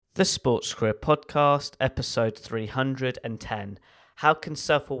The Sports Career Podcast, episode 310. How can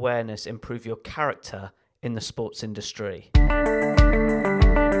self-awareness improve your character in the sports industry?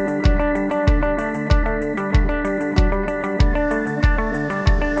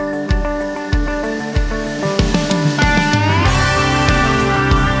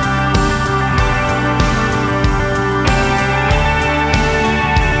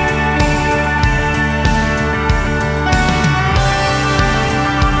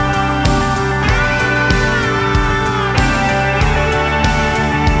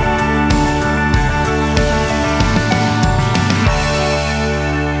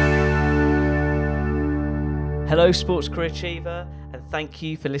 Hello, Sports Career Achiever, and thank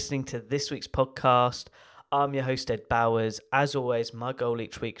you for listening to this week's podcast. I'm your host, Ed Bowers. As always, my goal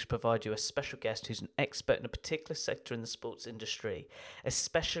each week is to provide you a special guest who's an expert in a particular sector in the sports industry,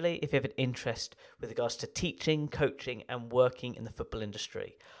 especially if you have an interest with regards to teaching, coaching, and working in the football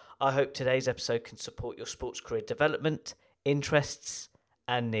industry. I hope today's episode can support your sports career development, interests,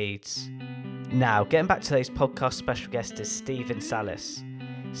 and needs. Now, getting back to today's podcast special guest is Stephen Sallis.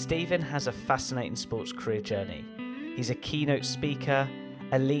 Stephen has a fascinating sports career journey. He's a keynote speaker,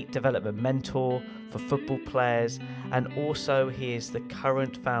 elite development mentor for football players, and also he is the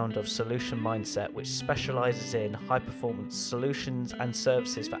current founder of Solution Mindset, which specialises in high-performance solutions and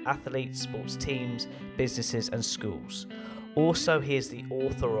services for athletes, sports teams, businesses and schools. Also, he is the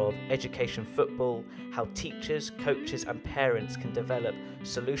author of Education Football, How Teachers, Coaches and Parents Can Develop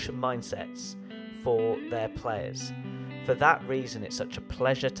Solution Mindsets for Their Players. For that reason, it's such a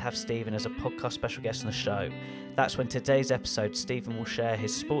pleasure to have Stephen as a podcast special guest on the show. That's when today's episode, Stephen will share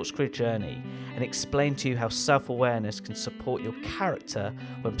his sports career journey and explain to you how self-awareness can support your character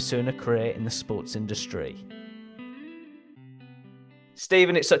when pursuing a career in the sports industry.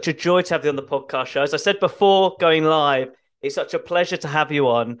 Stephen, it's such a joy to have you on the podcast show. As I said before going live, it's such a pleasure to have you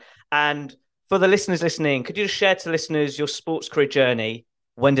on. And for the listeners listening, could you just share to the listeners your sports career journey?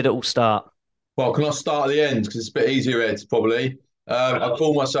 When did it all start? Well, can I start at the end? Because it's a bit easier, Ed, probably. I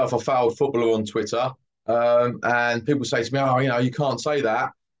call myself a failed footballer on Twitter. And people say to me, you can't say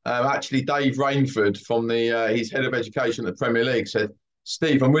that. Actually, Dave Rainford from he's head of education at the Premier League said,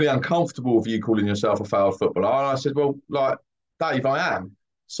 Steve, I'm really uncomfortable with you calling yourself a failed footballer. And I said, well, Dave, I am.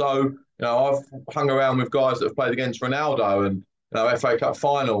 So, I've hung around with guys that have played against Ronaldo and, FA Cup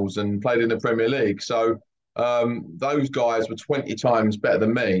finals and played in the Premier League. So those guys were 20 times better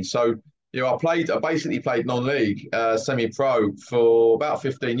than me. So, I basically played non-league, semi-pro for about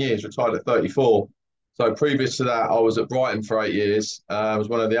 15 years, retired at 34. So previous to that, I was at Brighton for 8 years. I was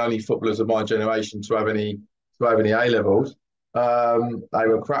one of the only footballers of my generation to have any A-levels. They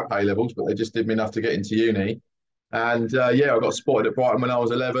were crap A-levels, but they just did me enough to get into uni. And I got spotted at Brighton when I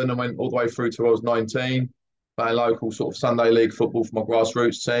was 11 and went all the way through to I was 19, playing local sort of Sunday league football for my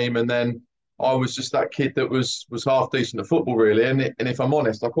grassroots team. And then I was just that kid that was half decent at football, really. And if I'm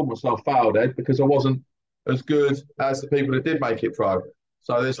honest, I called myself failed, Ed, because I wasn't as good as the people that did make it pro.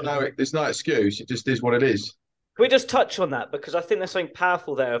 So there's no excuse. It just is what it is. Can we just touch on that? Because I think there's something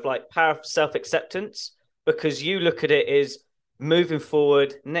powerful there of power of self-acceptance, because you look at it as moving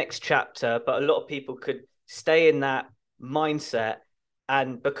forward, next chapter, but a lot of people could stay in that mindset,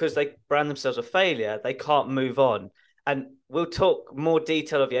 and because they brand themselves a failure, they can't move on. And we'll talk more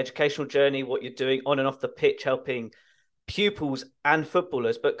detail of your educational journey, what you're doing on and off the pitch, helping pupils and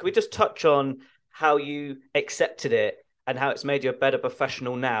footballers. But can we just touch on how you accepted it and how it's made you a better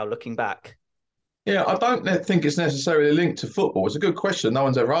professional now, looking back? Yeah, I don't think it's necessarily linked to football. It's a good question. No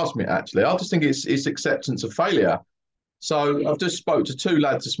one's ever asked me, actually. I just think it's acceptance of failure. So I've just spoke to two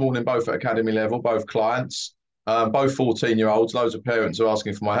lads this morning, both at academy level, both clients, both 14-year-olds. Loads of parents are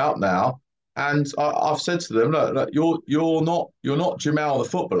asking for my help now. And I've said to them, look, you're not Jamal the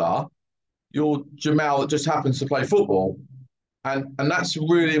footballer. You're Jamal that just happens to play football. And that's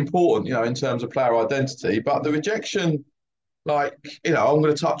really important, in terms of player identity. But the rejection, I'm going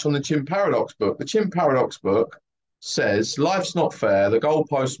to touch on the Chimp Paradox book. The Chimp Paradox book says, life's not fair. The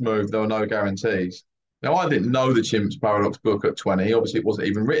goalposts move. There are no guarantees. Now, I didn't know the Chimp's Paradox book at 20. Obviously, it wasn't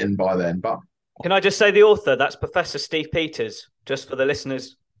even written by then. But can I just say the author? That's Professor Steve Peters, just for the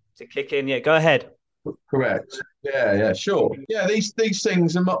listeners to kick in. Yeah, go ahead. Correct. Yeah, sure. Yeah, these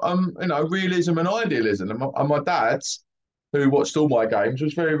things are, realism and idealism. And my dad, who watched all my games,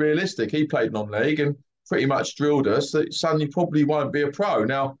 was very realistic. He played non-league and pretty much drilled us that, son, you probably won't be a pro.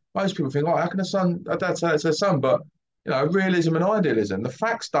 Now, most people think, how can a dad say it's their son? But, realism and idealism. The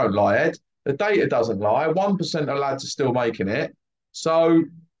facts don't lie, Ed. The data doesn't lie. 1% of lads are still making it. So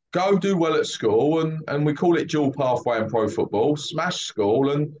go do well at school, and we call it dual pathway in pro football. Smash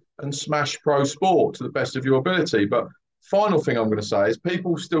school and smash pro sport to the best of your ability. But final thing I'm going to say is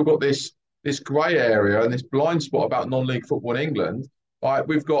people still got this grey area and this blind spot about non-league football in England. Like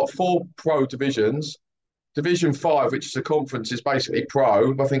we've got 4 pro divisions. Division 5, which is a conference, is basically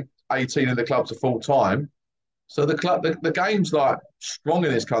pro. I think 18 of the clubs are full time. So the game's like strong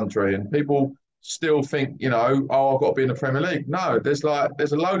in this country, and people still think, oh, I've got to be in the Premier League. No, there's a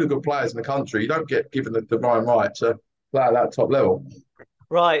load of good players in the country. You don't get given the divine right to play at that top level.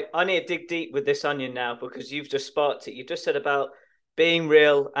 Right, I need to dig deep with this onion now because you've just sparked it. You just said about being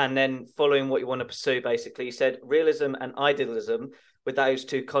real and then following what you want to pursue, basically. You said realism and idealism with those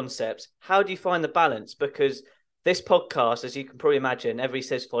two concepts. How do you find the balance? Because this podcast, as you can probably imagine, everybody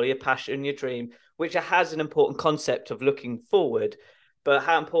says follow your passion, your dream, which has an important concept of looking forward. But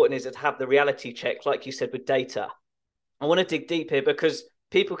how important is it to have the reality check, like you said, with data? I want to dig deep here because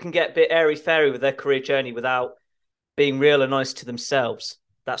people can get a bit airy-fairy with their career journey without being real and honest to themselves.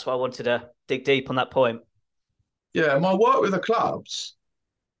 That's why I wanted to dig deep on that point. Yeah, my work with the clubs,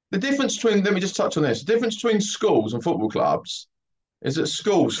 the difference between, let me just touch on this, the difference between schools and football clubs is that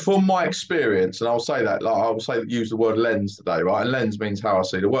schools, from my experience, and I'll say that, like I will say use the word lens today, right? And lens means how I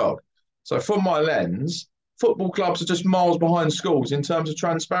see the world. So from my lens, football clubs are just miles behind schools in terms of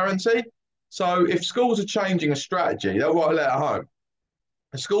transparency. So if schools are changing a strategy, they'll write a letter home.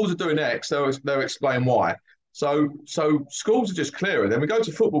 If schools are doing X, they'll explain why. So schools are just clearer. Then we go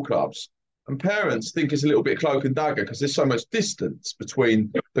to football clubs, and parents think it's a little bit cloak and dagger because there's so much distance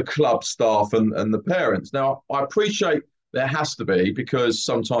between the club staff and the parents. Now, I appreciate there has to be because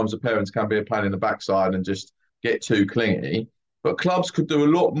sometimes the parents can be a pain in the backside and just get too clingy. But clubs could do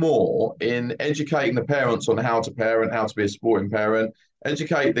a lot more in educating the parents on how to parent, how to be a sporting parent,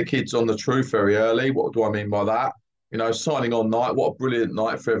 educate the kids on the truth very early. What do I mean by that? Signing on night, what a brilliant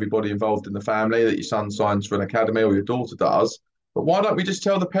night for everybody involved in the family that your son signs for an academy or your daughter does. But why don't we just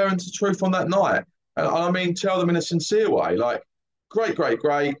tell the parents the truth on that night? And I mean, tell them in a sincere way, like, great, great,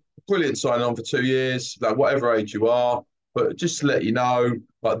 great, brilliant signing on for 2 years, like whatever age you are, but just to let you know,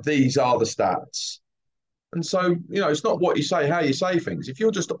 like, these are the stats. And so, it's not what you say, how you say things. If you're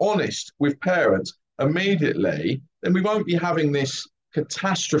just honest with parents immediately, then we won't be having this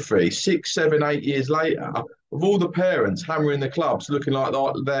catastrophe 6, 7, 8 years later of all the parents hammering the clubs looking like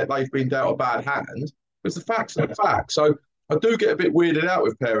they've been dealt a bad hand. Because the facts are the facts. So I do get a bit weirded out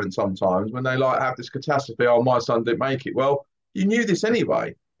with parents sometimes when they have this catastrophe, oh, my son didn't make it. Well, you knew this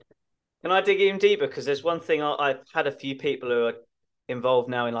anyway. Can I dig even deeper? Because there's one thing I've had a few people who are involved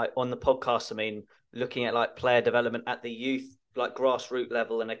now in on the podcast. I mean, looking at player development at the youth, grassroots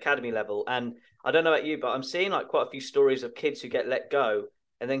level and academy level. And I don't know about you, but I'm seeing quite a few stories of kids who get let go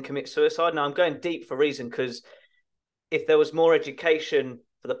and then commit suicide. Now I'm going deep for a reason because if there was more education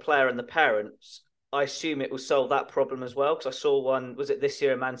for the player and the parents, I assume it will solve that problem as well. Because I saw one, was it this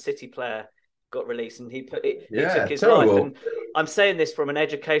year, a Man City player got released and he took his terrible life. And I'm saying this from an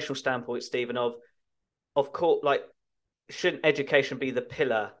educational standpoint, Stephen, of course, shouldn't education be the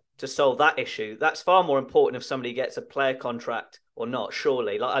pillar to solve that issue? That's far more important if somebody gets a player contract or not,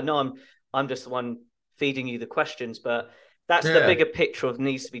 surely. I know I'm just the one feeding you the questions, but that's the bigger picture of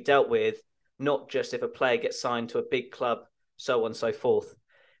needs to be dealt with, not just if a player gets signed to a big club, so on and so forth,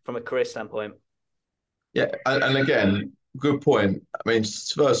 from a career standpoint. Yeah, and again, good point. I mean,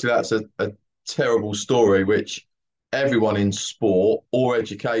 firstly, that's a terrible story which everyone in sport or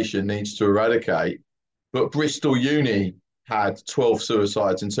education needs to eradicate. But Bristol Uni had 12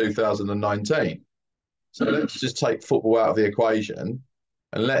 suicides in 2019. So let's just take football out of the equation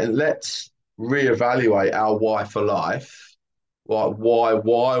and let's reevaluate our why for life. Like why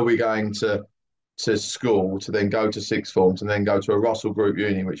are we going to school to then go to sixth forms and then go to a Russell Group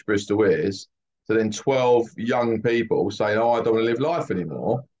uni, which Bristol is, to then 12 young people saying, oh, I don't want to live life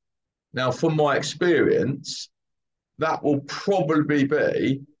anymore. Now, from my experience, that will probably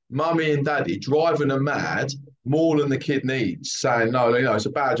be mummy and daddy driving them mad more than the kid needs, saying, no, it's a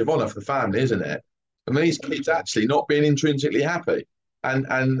badge of honour for the family, isn't it? I mean, these kids actually not being intrinsically happy.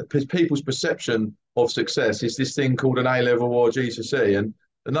 And people's perception of success is this thing called an A-level or GCSE. And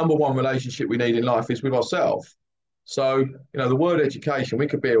the number one relationship we need in life is with ourselves. So, the word education, we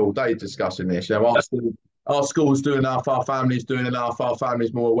could be all day discussing this. Our schools do enough, our families doing enough, our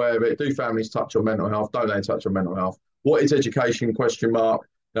families more aware of it. Do families touch on mental health? Don't they touch on mental health? What is education? Question mark.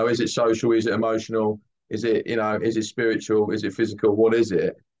 Is it social? Is it emotional? Is it, is it spiritual? Is it physical? What is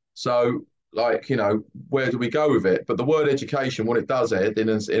it? So, where do we go with it? But the word education, what it does, Ed, in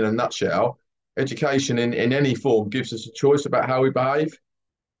a nutshell, education in any form gives us a choice about how we behave.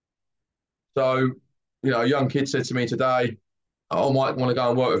 So, a young kid said to me today, I might want to go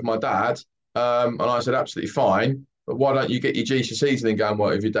and work with my dad. And I said, absolutely fine. but why don't you get your GCSEs and then go and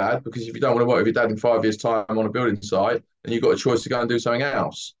work with your dad? Because if you don't want to work with your dad in 5 years' time on a building site, then you've got a choice to go and do something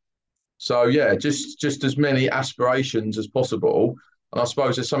else. So yeah, just as many aspirations as possible. And I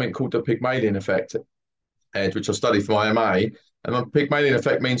suppose there's something called the Pygmalion effect, Ed, which I studied for my MA. And the Pygmalion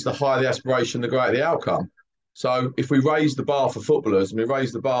effect means the higher the aspiration, the greater the outcome. So if we raise the bar for footballers and we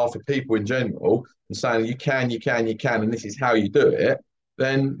raise the bar for people in general and saying you can, you can, you can, and this is how you do it,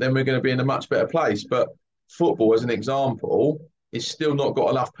 then we're going to be in a much better place. But football, as an example, is still not got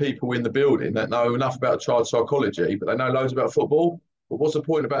enough people in the building that know enough about child psychology, but they know loads about football. But what's the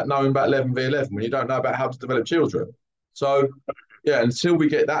point about knowing about 11v11 when you don't know about how to develop children? So yeah, until we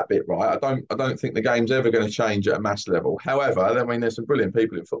get that bit right, I don't think the game's ever going to change at a mass level. However, I mean, there's some brilliant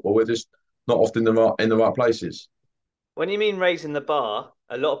people in football. We're just not often in the right places. When you mean raising the bar,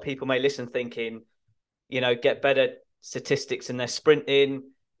 a lot of people may listen thinking, get better statistics in their sprinting,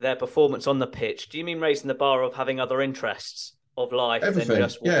 their performance on the pitch. Do you mean raising the bar of having other interests of life than Everything.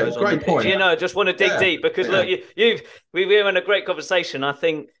 just what Yeah, goes on the great pitch? point. Just want to dig deep because look, we're having a great conversation. I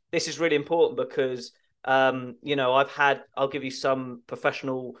think this is really important because I'll give you some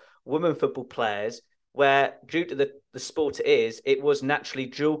professional women football players where due to the sport it was naturally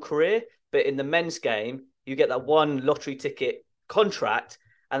dual career, but in the men's game, you get that one lottery ticket contract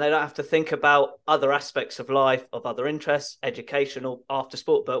and they don't have to think about other aspects of life, of other interests, educational, after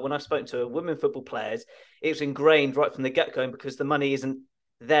sport. But when I've spoken to women football players, it was ingrained right from the get-go because the money isn't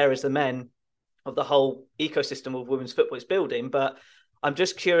there as the men of the whole ecosystem of women's football is building. But I'm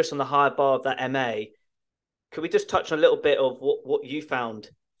just curious on the higher bar of that MA. Could we just touch on a little bit of what you found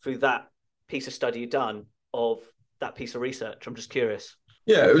through that piece of study you've done of that piece of research? I'm just curious.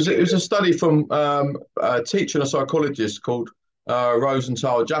 Yeah, it was a study from a teacher and a psychologist called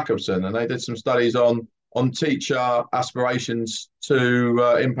Rosenthal Jacobson, and they did some studies on teacher aspirations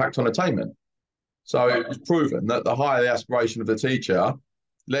to impact on attainment. So it was proven that the higher the aspiration of the teacher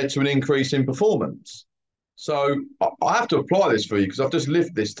led to an increase in performance. So I have to apply this for you because I've just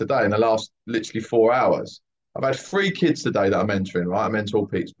lived this today in the last literally 4 hours. I've had 3 kids today that I'm mentoring, right? I mentor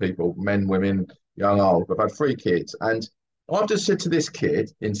people, men, women, young, old. I've had 3 kids. And I've just said to this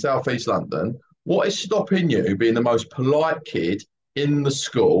kid in Southeast London, what is stopping you being the most polite kid in the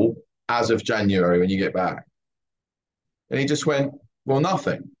school as of January when you get back? And he just went, well,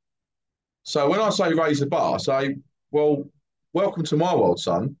 nothing. So when I say raise the bar, I say, well, welcome to my world,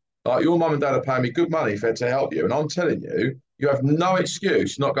 son. Like your mum and dad are paying me good money to help you. And I'm telling you, you have no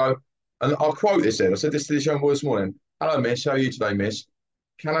excuse not go. And I'll quote this in. I said this to this young boy this morning. Hello, miss. How are you today, miss?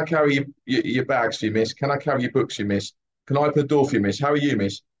 Can I carry your bags for you, miss? Can I carry your books for you, miss? Can I open the door for you, miss? How are you,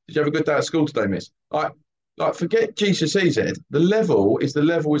 miss? Did you have a good day at school today, miss? Like forget GCSEs, Ed. The level is the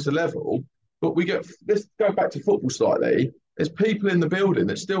level is the level. But let's go back to football slightly. There's people in the building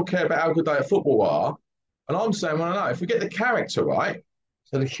that still care about how good they at football are. And I'm saying, well, no, if we get the character right,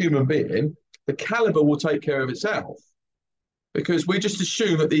 so the human being, the caliber will take care of itself. Because we just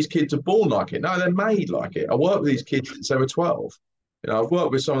assume that these kids are born like it. No, they're made like it. I worked with these kids since they were 12. I've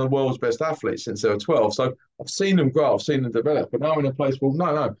worked with some of the world's best athletes since they were 12. So I've seen them grow, I've seen them develop. But now I'm in a place where,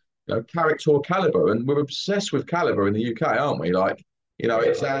 no, character or caliber. And we're obsessed with caliber in the UK, aren't we? Like,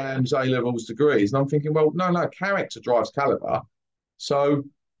 exams, A levels, degrees. And I'm thinking, well, no, character drives caliber. So,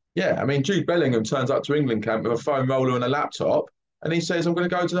 yeah, I mean, Jude Bellingham turns up to England camp with a foam roller and a laptop. And he says, I'm going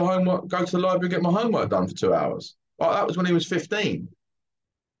to go to the library and get my homework done for 2 hours. Well, that was when he was 15.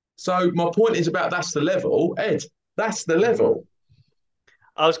 So my point is about that's the level, Ed. That's the level.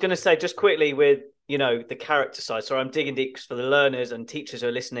 I was going to say just quickly with the character side. So I'm digging deep for the learners and teachers who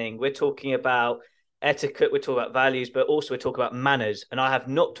are listening. We're talking about etiquette, we're talking about values, but also we're talking about manners. And I have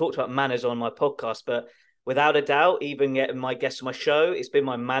not talked about manners on my podcast, but without a doubt, even getting my guests on my show, it's been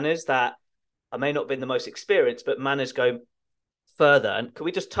my manners that I may not have been the most experienced, but manners go further. And can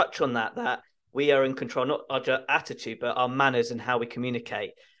we just touch on that we are in control, not our attitude, but our manners and how we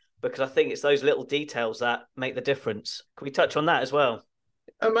communicate? Because I think it's those little details that make the difference. Can we touch on that as well?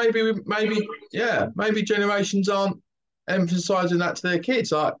 And maybe generations aren't emphasising that to their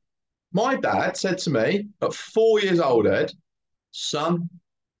kids. Like my dad said to me at 4 years old, Ed, son,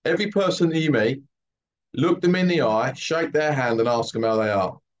 every person that you meet, look them in the eye, shake their hand and ask them how they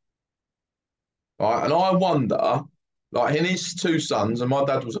are. Right? And I wonder, like in his 2 sons, and my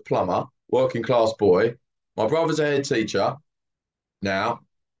dad was a plumber, working class boy. My brother's a head teacher now,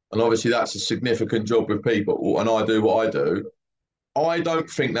 and obviously that's a significant job with people, and I do what I do. I don't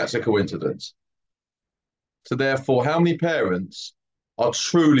think that's a coincidence. So therefore, how many parents are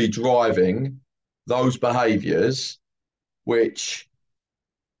truly driving those behaviours, which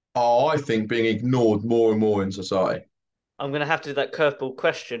are, I think, being ignored more and more in society? I'm going to have to do that curveball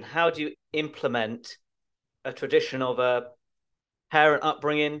question. How do you implement a tradition of a parent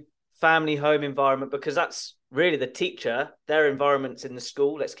upbringing, family home environment, because that's really the teacher, their environment's in the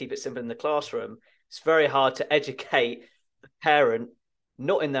school. Let's keep it simple, in the classroom. It's very hard to educate the parent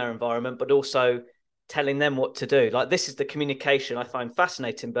not in their environment, but also telling them what to do. Like, this is the communication I find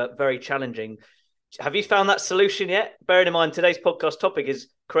fascinating, but very challenging. Have you found that solution yet? Bearing in mind today's podcast topic is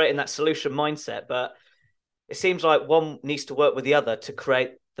creating that solution mindset, but it seems like one needs to work with the other to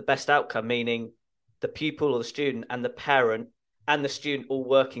create the best outcome, meaning the pupil or the student and the parent and the student all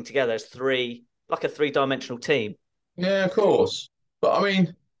working together as like a three-dimensional team. Yeah, of course. But I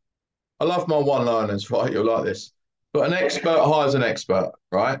mean, I love my one-liners, right? You'll like this. But an expert hires an expert,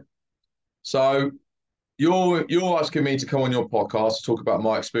 right? So you're asking me to come on your podcast to talk about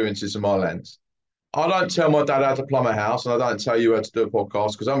my experiences and my lens. I don't tell my dad how to plumb a house, and I don't tell you how to do a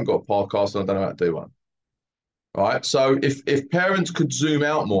podcast because I haven't got a podcast and I don't know how to do one. Right. So if parents could zoom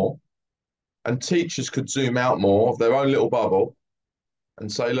out more and teachers could zoom out more of their own little bubble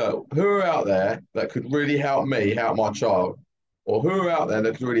and say, look, who are out there that could really help me help my child? Or who are out there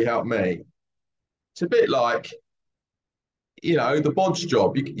that could really help me? It's a bit like, the bodge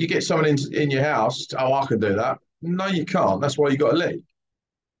job. You get someone in your house, oh, I can do that. No, you can't. That's why you got to leave.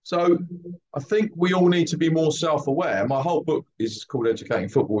 So I think we all need to be more self-aware. My whole book is called Educating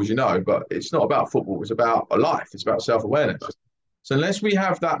Football, as you know, but it's not about football. It's about a life. It's about self-awareness. So unless we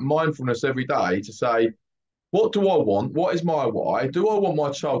have that mindfulness every day to say, what do I want? What is my why? Do I want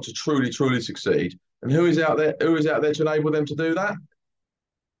my child to truly, truly succeed? And who is out there? Who is out there to enable them to do that?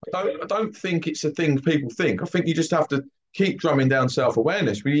 I don't think it's a thing people think. I think you just have to keep drumming down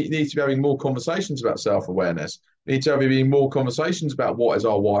self-awareness. We need to be having more conversations about self-awareness. We need to be more conversations about what is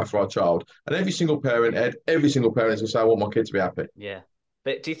our why for our child. And every single parent, Ed, every single parent is going to say, I want my kid to be happy. Yeah.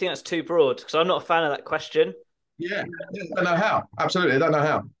 But do you think that's too broad? Because I'm not a fan of that question. Yeah, I don't know how. Absolutely, I don't know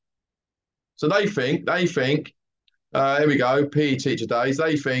how. So they think, here we go, PE teacher days.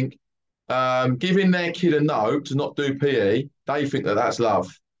 They think giving their kid a note to not do PE, they think that that's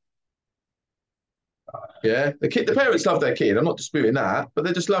love. Yeah, the parents love their kid. I'm not disputing that, but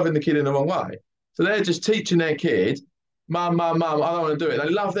they're just loving the kid in the wrong way. So they're just teaching their kid, mum, I don't want to do it. They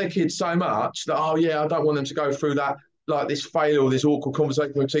love their kid so much that, oh yeah, I don't want them to go through that, like this failure or this awkward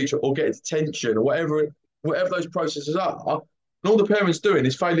conversation with a teacher or get detention or whatever those processes are. And all the parents doing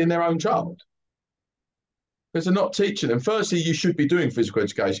is failing their own child. Because they're not teaching them. Firstly, you should be doing physical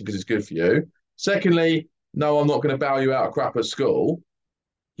education because it's good for you. Secondly, no, I'm not going to bail you out of crap at school.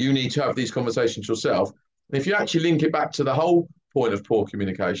 You need to have these conversations yourself. And if you actually link it back to the whole point of poor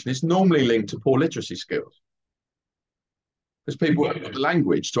communication, it's normally linked to poor literacy skills. Because people haven't got the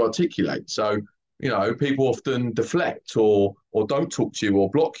language to articulate. So, people often deflect or don't talk to you or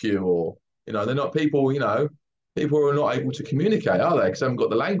block you or, they're not people, people are not able to communicate, are they? Because they haven't got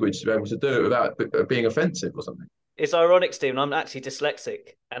the language to be able to do it without being offensive or something. It's ironic, Stephen. I'm actually dyslexic,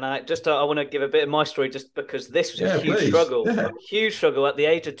 and I want to give a bit of my story just because this was a huge struggle. Yeah. A huge struggle. At the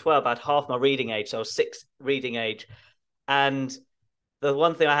age of 12, I had half my reading age, so I was 6 reading age, and the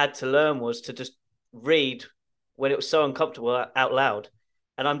one thing I had to learn was to just read when it was so uncomfortable out loud.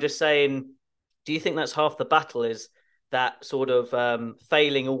 And I'm just saying, do you think that's half the battle? Is that sort of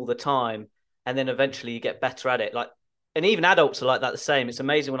failing all the time, and then eventually you get better at it? Like, and even adults are like that the same. It's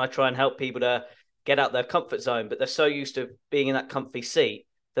amazing when I try and help people to get out their comfort zone, but they're so used to being in that comfy seat,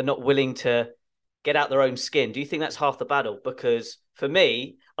 they're not willing to get out their own skin. Do you think that's half the battle? Because for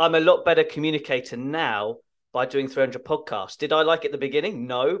me, I'm a lot better communicator now by doing 300 podcasts. Did I like it at the beginning?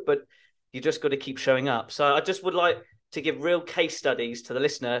 No, but you just got to keep showing up. So I just would like to give real case studies to the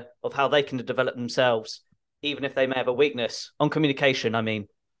listener of how they can develop themselves, even if they may have a weakness on communication. I mean,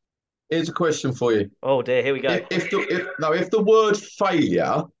 here's a question for you. Oh dear, here we go. If the word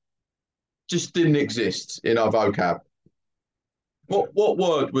failure just didn't exist in our vocab, what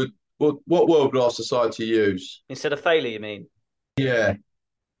word would our society use instead of failure? You mean? Yeah.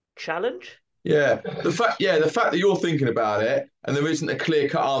 Challenge. Yeah. The fact that you're thinking about it and there isn't a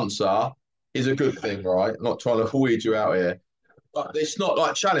clear-cut answer is a good thing, right? I'm not trying to weed you out here, but it's not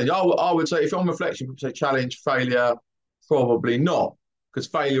like challenge. I would say, if on reflection, people say challenge, failure, probably not, because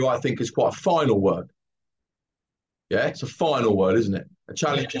failure, I think, is quite a final word. Yeah, it's a final word, isn't it? A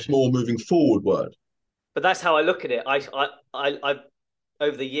challenge is more moving forward word. But that's how I look at it. I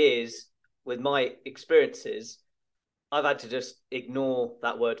over the years with my experiences, I've had to just ignore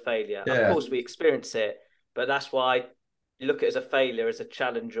that word failure. Yeah. Of course, we experience it, but that's why you look at it as a failure, as a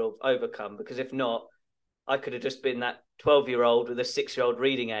challenge of overcome. Because if not, I could have just been that 12-year-old with a 6-year-old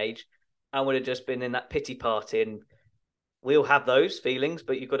reading age and would have just been in that pity party. And we all have those feelings,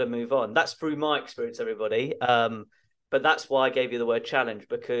 but you've got to move on. That's through my experience, everybody. But that's why I gave you the word challenge,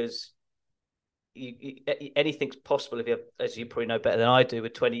 because anything's possible if you have, as you probably know better than I do,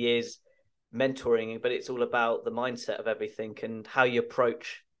 with 20 years mentoring. But it's all about the mindset of everything and how you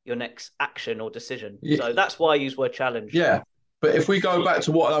approach your next action or decision. So that's why I use word challenge. Yeah. But if we go back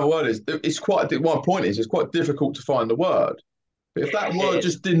to what another word is, it's quite, my point is, it's quite difficult to find the word. But if that It word is.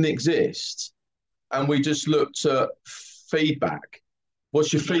 just didn't exist and we just looked at feedback,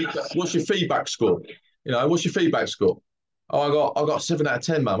 what's your feedback score? What's your feedback score? Oh, I got 7 out of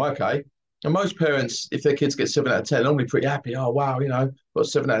 10, mum. Okay. And most parents, if their kids get 7 out of 10, are normally pretty happy. Oh, wow, got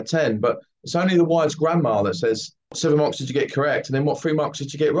 7 out of 10. But it's only the wise grandma that says, what 7 marks did you get correct? And then what 3 marks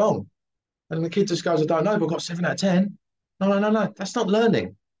did you get wrong? And the kid just goes, I don't know, but I got 7 out of 10. No, no, no, no. That's not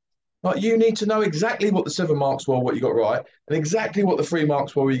learning. Like, you need to know exactly what the 7 marks were, what you got right, and exactly what the 3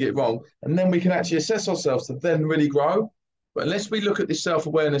 marks were, what you get wrong. And then we can actually assess ourselves to then really grow. But unless we look at this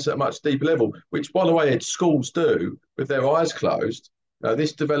self-awareness at a much deeper level, which, by the way, schools do with their eyes closed,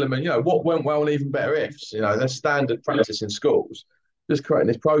 this development, what went well and even better ifs, that's standard practice in schools, just creating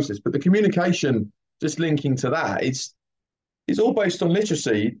this process. But the communication, just linking to that, it's all based on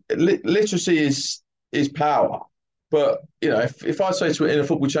literacy. Literacy is power. But if I say to it in a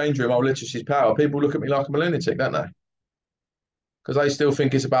football change room, "Oh, literacy is power," people look at me like I'm a lunatic, don't they? Because they still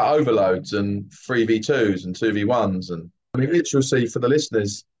think it's about overloads and 3v2s and 2v1s. And I mean, literacy for the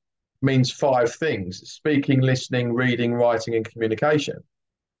listeners means 5 things: speaking, listening, reading, writing, and communication.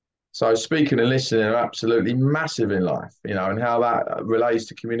 So speaking and listening are absolutely massive in life, and how that relates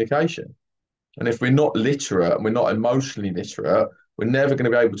to communication. And if we're not literate and we're not emotionally literate, we're never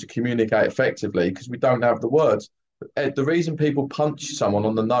going to be able to communicate effectively because we don't have the words. Ed, the reason people punch someone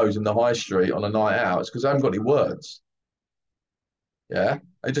on the nose in the high street on a night out is because they haven't got any words. Yeah.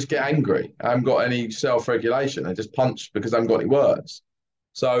 They just get angry. They haven't got any self-regulation. They just punch because they haven't got any words.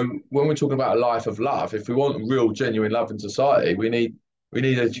 So when we're talking about a life of love, if we want real, genuine love in society, we need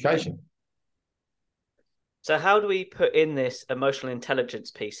education. So how do we put in this emotional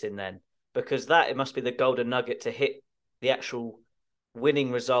intelligence piece in then? Because that, it must be the golden nugget to hit the actual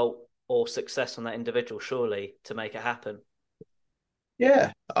winning result or success on that individual, surely, to make it happen.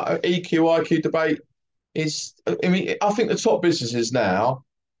 Yeah. EQ, IQ debate is, I mean, I think the top businesses now,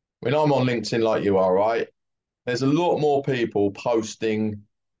 when I'm on LinkedIn like you are, right? There's a lot more people posting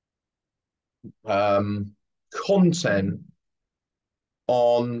content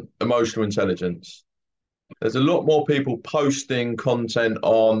on emotional intelligence. There's a lot more people posting content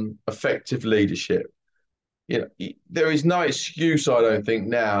on effective leadership. There is no excuse, I don't think,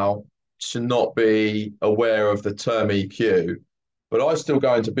 now to not be aware of the term EQ. But I still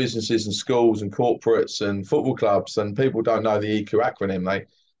go into businesses and schools and corporates and football clubs, and people don't know the EQ acronym.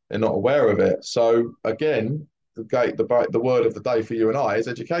 They're not aware of it. So again, the word of the day for you and I is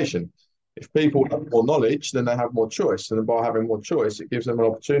education. If people have more knowledge, then they have more choice, and by having more choice, it gives them an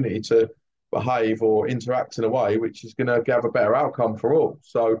opportunity to behave or interact in a way which is going to have a better outcome for all.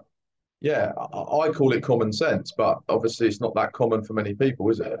 So yeah, I call it common sense, but obviously it's not that common for many people,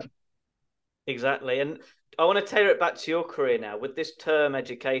 is it? Exactly. And I want to tailor it back to your career now. With this term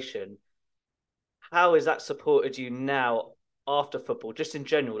education, how has that supported you now after football, just in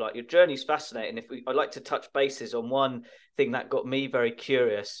general? Like, your journey's fascinating. I'd like to touch bases on one thing that got me very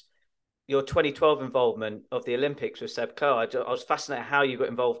curious. Your 2012 involvement of the Olympics with Seb Coe. I was fascinated how you got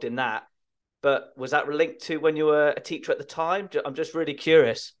involved in that. But was that linked to when you were a teacher at the time? I'm just really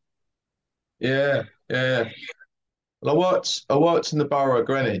curious. Yeah, yeah. Well, I worked in the borough of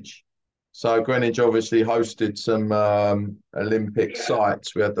Greenwich. So Greenwich obviously hosted some Olympic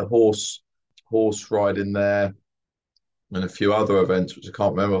sites. We had the horse riding there and a few other events, which I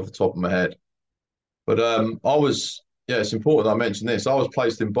can't remember off the top of my head. But yeah, it's important I mention this. I was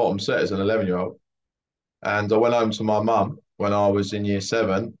placed in bottom set as an 11-year-old. And I went home to my mum when I was in year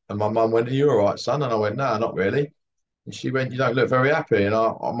 7. And my mum went, "Are you all right, son?" And I went, "No, not really." And she went, "You don't look very happy." And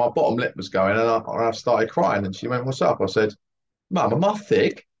my bottom lip was going, and I started crying. And she went, "What's up?" I said, "Mum, am I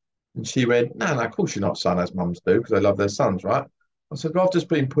thick?" And she went, "No, no, of course you're not, son," as mums do, because they love their sons, right? I said, "Well, I've just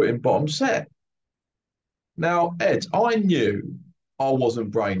been put in bottom set." Now, Ed, I knew I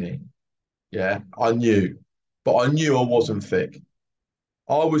wasn't brainy. Yeah, I knew, but I knew I wasn't thick.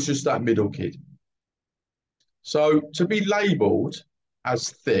 I was just that middle kid. So to be labelled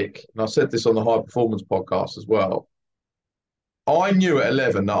as thick, and I said this on the high performance podcast as well, I knew at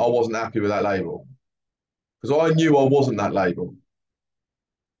 11 that I wasn't happy with that label because I knew I wasn't that label.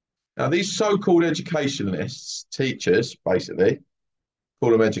 Now, these so-called educationalists, teachers, basically,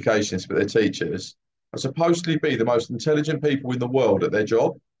 call them educationists, but they're teachers, are supposed to be the most intelligent people in the world at their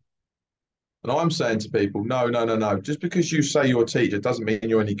job. And I'm saying to people, no, no, no, no. Just because you say you're a teacher doesn't mean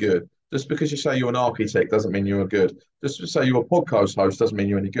you're any good. Just because you say you're an architect doesn't mean you're good. Just to say you're a podcast host doesn't mean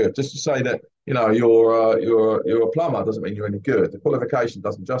you're any good. Just to say that you're a plumber doesn't mean you're any good. The qualification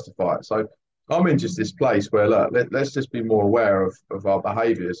doesn't justify it. So I'm in just this place where look, let's just be more aware of our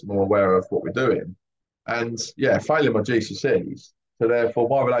behaviours, more aware of what we're doing, and yeah, failing my GCSEs. So therefore,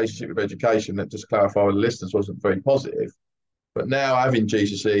 my relationship with education, that just clarify with the listeners, wasn't very positive. But now having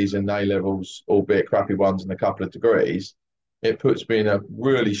GCSEs and A levels, albeit crappy ones, and a couple of degrees, it puts me in a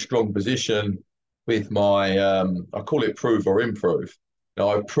really strong position with my I call it prove or improve. Now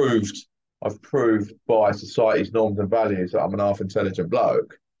I've proved by society's norms and values that I'm an half intelligent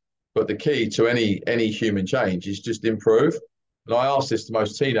bloke. But the key to any human change is just improve. And I ask this to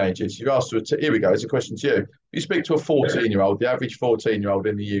most teenagers. You asked here we go. It's a question to you. You speak to a 14-year-old, the average 14-year-old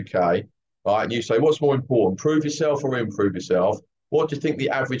in the UK, right? And you say, what's more important, prove yourself or improve yourself? What do you think the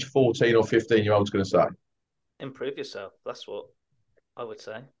average 14 or 15-year-old is going to say? Improve yourself. That's what I would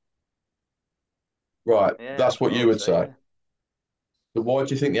say. Right. Yeah, That's that's what what I you would would say. say. Yeah, But why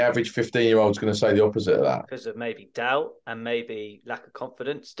do you think the average 15-year-old is going to say the opposite of that? because of maybe doubt and maybe lack of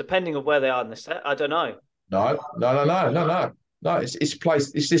confidence, depending on where they are in the set. I don't know. No, no, no, no, no, no. No, it's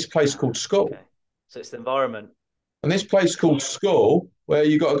this place called school. Okay, so it's the environment. And this place called school, where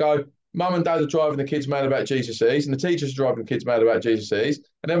you got to go, mum and dad are driving the kids mad about GCSEs, and the teachers are driving the kids mad about GCSEs,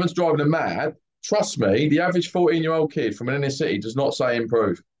 and everyone's driving them mad. Trust me, the average 14-year-old kid from an inner city does not say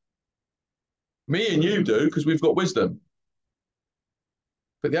improve. Me and you do because we've got wisdom.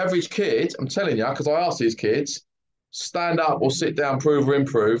 But the average kid, I'm telling you, because I ask these kids, stand up or sit down, prove or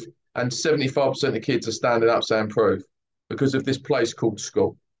improve, and 75% of the kids are standing up saying improve because of this place called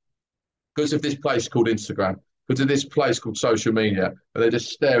school, because of this place called Instagram, because of this place called social media, and they're just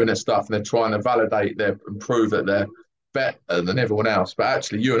staring at stuff and they're trying to validate their and prove that they're better than everyone else. But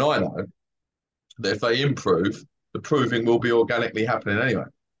actually, you and I know that if they improve, the proving will be organically happening anyway.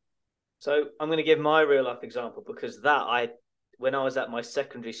 So I'm going to give my real life example because when I was at my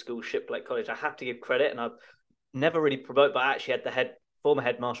secondary school, Shiplake College, I have to give credit, and I've never really promoted, but I actually had the former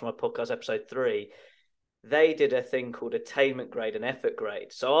headmaster on my podcast, episode 3. They did a thing called attainment grade and effort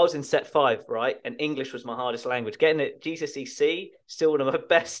grade. So I was in set 5, right? And English was my hardest language. Getting a GCSE C, still one of my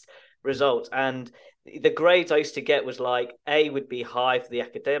best results. And the grades I used to get was like A would be high for the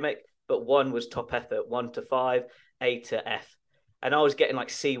academic, but 1 was top effort, 1 to 5, A to F. And I was getting like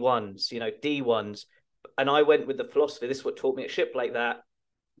C1s, D1s. And I went with the philosophy. This is what taught me at Shiplake, that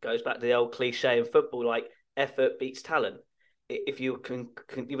goes back to the old cliche in football, like effort beats talent. If you can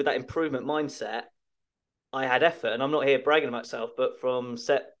with that improvement mindset, I had effort, and I'm not here bragging about myself, but from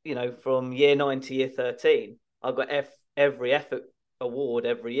year 9 to year 13, I got every effort award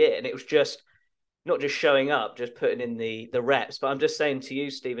every year, and it was just not just showing up, just putting in the reps. But I'm just saying to you,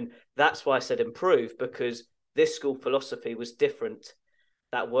 Stephen, that's why I said improve, because this school philosophy was different.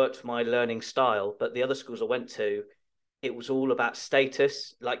 That worked for my learning style, but the other schools I went to, it was all about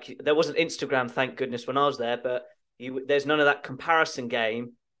status. Like, there wasn't Instagram, thank goodness, when I was there, but there's none of that comparison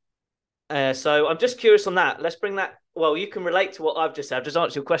game. So I'm just curious on that. Let's bring that. Well, you can relate to what I've just said. I've just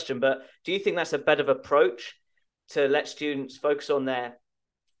answered your question, but do you think that's a better approach to let students focus on their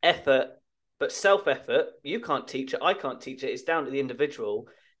effort, but self-effort? You can't teach it. I can't teach it. It's down to the individual.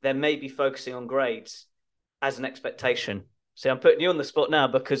 Then maybe focusing on grades as an expectation. See, I'm putting you on the spot now,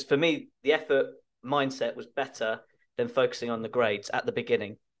 because for me, the effort mindset was better than focusing on the grades at the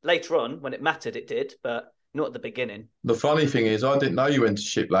beginning. Later on, when it mattered, it did, but not at the beginning. The funny thing is, I didn't know you went to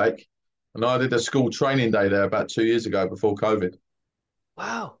Shiplake, and I did a school training day there about 2 years ago before COVID.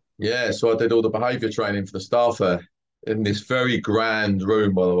 Wow. Yeah, so I did all the behaviour training for the staff there in this very grand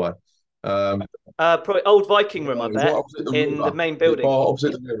room, by the way. Um, Probably old Viking room, yeah, I it was right bet, opposite the in the river. main It was building. right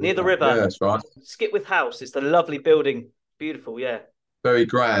opposite the river. Near the Yeah, river. that's right. Skipwith House. It's the lovely building. Beautiful, yeah. Very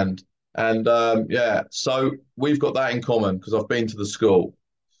grand. And yeah, so we've got that in common because I've been to the school.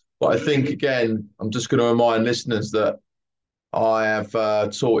 But I think, again, I'm just going to remind listeners that I have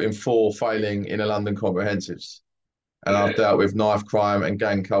taught in 4 failing in a London comprehensives. And I've dealt with knife crime and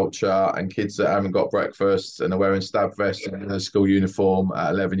gang culture and kids that haven't got breakfast and are wearing stab vests in their school uniform at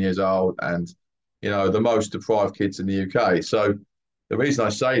 11 years old, and, the most deprived kids in the UK. So the reason I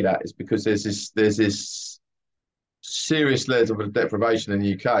say that is because there's this serious level of deprivation in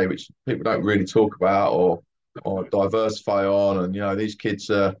the UK, which people don't really talk about or diversify on. And, these kids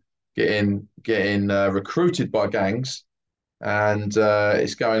are getting recruited by gangs, and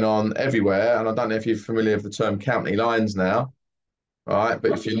it's going on everywhere. And I don't know if you're familiar with the term county lines now, right?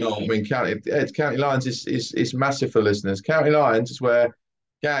 But if you're not, I mean, county lines is massive for listeners. County lines is where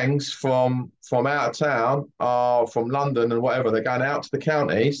gangs from out of town are from London and whatever. They're going out to the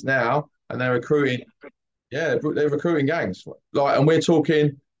counties now, and they're recruiting. Yeah, they're recruiting gangs. Like, and we're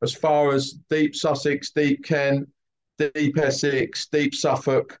talking as far as deep Sussex, deep Kent, deep Essex, deep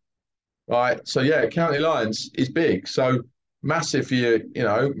Suffolk, right? So yeah, county lines is big. So massive for you,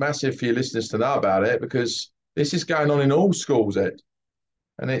 massive for your listeners to know about it because this is going on in all schools, Ed.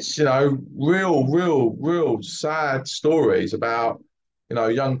 And it's, real sad stories about,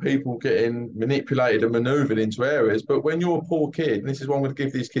 young people getting manipulated and maneuvered into areas. But when you're a poor kid, and this is one I'm going to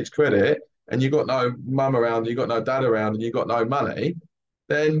give these kids credit, and you've got no mum around, you've got no dad around, and you've got no money,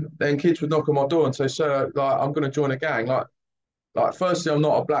 then kids would knock on my door and say, "Sir, like I'm going to join a gang." Like firstly, I'm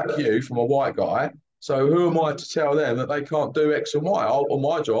not a black youth, I'm a white guy. So who am I to tell them that they can't do X and Y? Or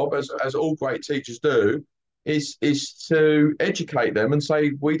my job, as all great teachers do, is to educate them and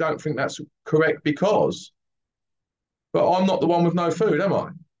say we don't think that's correct because. But I'm not the one with no food, am I?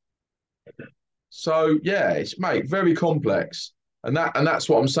 So yeah, it's mate very complex, and that's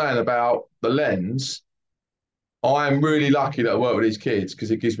what I'm saying about the lens. I'm really lucky that I work with these kids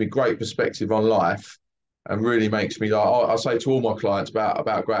because it gives me great perspective on life and really makes me like I say to all my clients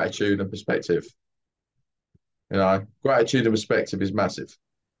about gratitude and perspective. Gratitude and perspective is massive.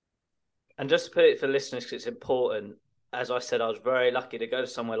 And just to put it for listeners, because it's important, as I said, I was very lucky to go to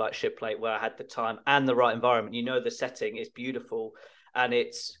somewhere like Shiplake where I had the time and the right environment. The setting is beautiful and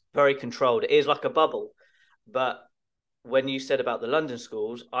it's very controlled. It is like a bubble. But when you said about the London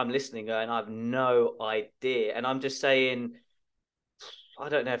schools, I'm listening and I have no idea. And I'm just saying, I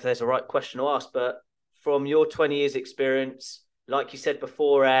don't know if there's a right question to ask, but from your 20 years experience, like you said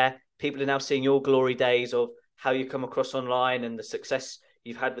before, people are now seeing your glory days of how you come across online and the success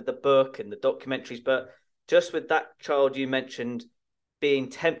you've had with the book and the documentaries. But just with that child you mentioned being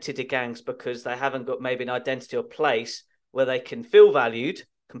tempted to gangs because they haven't got maybe an identity or place where they can feel valued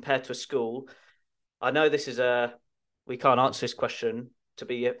compared to a school. I know we can't answer this question to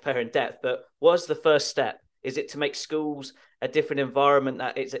be fair in depth, but what's the first step? Is it to make schools a different environment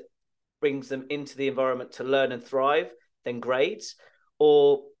that it brings them into the environment to learn and thrive than grades,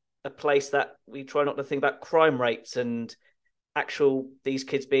 or a place that we try not to think about crime rates and these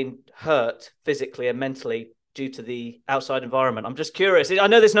kids being hurt physically and mentally due to the outside environment? I'm just curious. I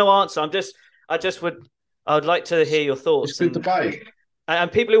know there's no answer. I would like to hear your thoughts. It's good debate.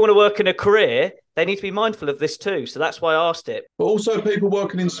 And people who want to work in a career, they need to be mindful of this too. So that's why I asked it. But also people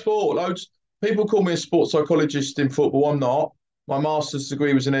working in sport. Loads people call me a sports psychologist in football. I'm not. My master's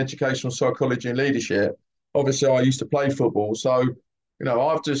degree was in educational psychology and leadership. Obviously, I used to play football, so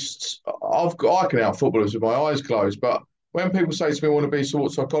I can out footballers with my eyes closed. But when people say to me, "I want to be a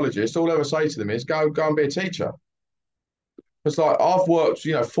sports psychologist," all I ever say to them is, "Go and be a teacher." It's like I've worked,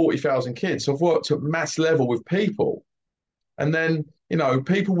 40,000 kids. So I've worked at mass level with people. And then,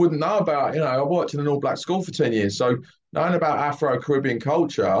 people wouldn't know about, I worked in an all black school for 10 years. So knowing about Afro Caribbean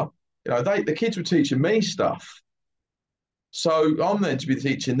culture, the kids were teaching me stuff. So I'm meant to be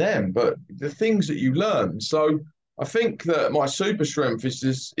teaching them, but the things that you learn. So I think that my super strength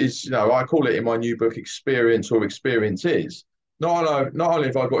is I call it in my new book experience or experiences. Not only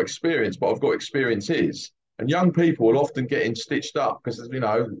have I got experience, but I've got experiences. And young people will often getting stitched up because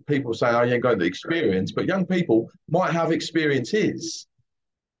people saying, "Oh, you ain't got the experience," but young people might have experiences,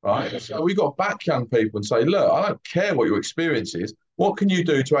 right? So we got to back young people and say, "Look, I don't care what your experience is. What can you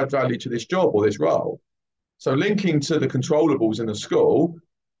do to add value to this job or this role?" So linking to the controllables in the school,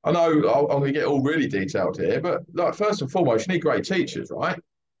 I know I'm going to get all really detailed here, but like first and foremost, you need great teachers, right?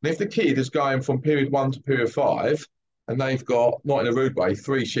 And if the kid is going from period 1 to period 5, and they've got, not in a rude way,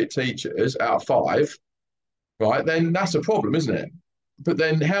 3 shit teachers out of 5, right, then that's a problem, isn't it? But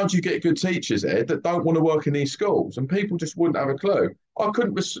then how do you get good teachers, Ed, that don't want to work in these schools? And people just wouldn't have a clue. I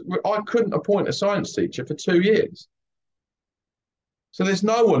couldn't appoint a science teacher for 2 years. So there's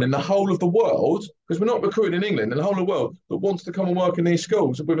no one in the whole of the world, because we're not recruiting in England, in the whole of the world, that wants to come and work in these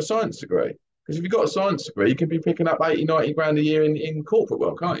schools with a science degree. Because if you've got a science degree, you can be picking up 80, 90 grand a year in corporate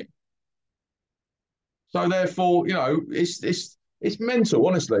work, can't you? So therefore, it's mental,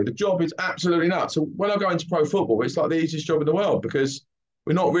 honestly. The job is absolutely nuts. So when I go into pro football, it's like the easiest job in the world because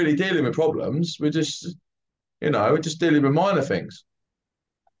we're not really dealing with problems. We're just dealing with minor things.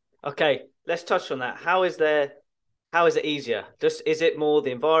 Okay, let's touch on that. How is it easier? Is it more the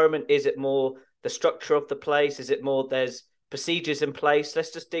environment? Is it more the structure of the place? Is it more there's procedures in place?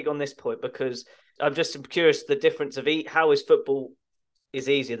 Let's just dig on this point because I'm just curious the difference of how is football is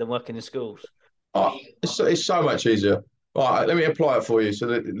easier than working in schools? Oh, it's so much easier. All right, let me apply it for you so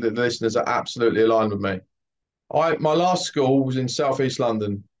that the listeners are absolutely aligned with me. My last school was in Southeast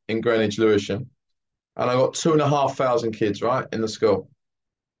London in Greenwich, Lewisham, and I got 2,500 kids, right, in the school.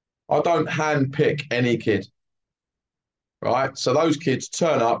 I don't hand pick any kid, right? So those kids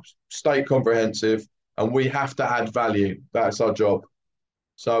turn up, state comprehensive, and we have to add value. That's our job.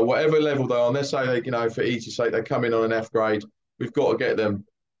 So whatever level they're on, let's say for easy sake, they come in on an F grade, we've got to get them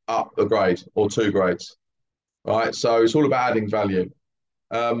up a grade or 2 grades. Right. So it's all about adding value.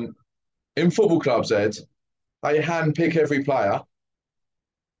 Um, in football clubs, Ed, they hand pick every player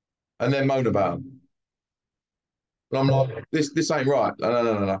and then moan about them. And I'm like, this ain't right. No, no,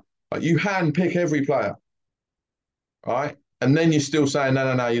 no, no, no. Like you hand pick every player, right? And then you're still saying, no,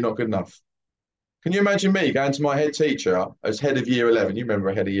 no, no, you're not good enough. Can you imagine me going to my head teacher as head of year 11? You remember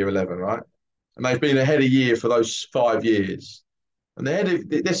a head of year 11, right? And they've been a head of year for those 5 years. And the head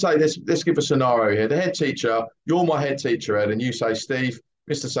of, let's give a scenario here. The head teacher, you're my head teacher, Ed, and you say, Steve,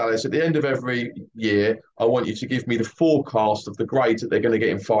 Mr. Sallis, at the end of every year, I want you to give me the forecast of the grades that they're going to get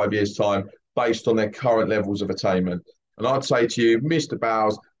in 5 years' time based on their current levels of attainment. And I'd say to you, Mr.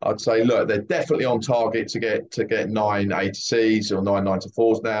 Bowles, I'd say, look, they're definitely on target to get 9 A to Cs or 9 9 to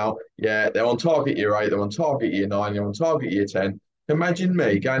 4s now. Yeah, they're on target year 8, they're on target year 9, they're on target year 10. Imagine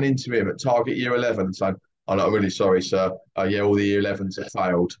me going into him at target year 11 and saying, I'm not really sorry, sir. Yeah, all the year 11s have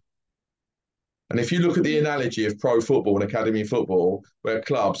failed. And if you look at the analogy of pro football and academy football, where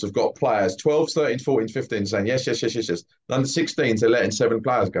clubs have got players 12, 13, 14, 15 saying, yes, yes, yes, yes, yes. And under 16s, they're letting 7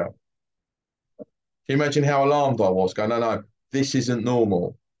 players go. Can you imagine how alarmed I was going, no, no, this isn't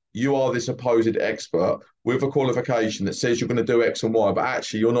normal. You are this supposed expert with a qualification that says you're going to do X and Y, but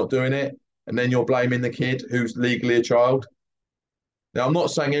actually you're not doing it. And then you're blaming the kid who's legally a child. Now, I'm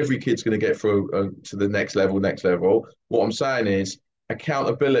not saying every kid's going to get through to the next level, next level. What I'm saying is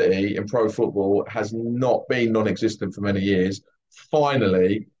accountability in pro football has not been non-existent for many years.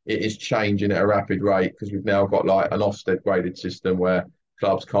 Finally, it is changing at a rapid rate because we've now got like an Ofsted graded system where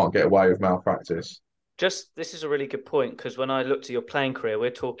clubs can't get away with malpractice. Just this is a really good point because when I looked at your playing career, we're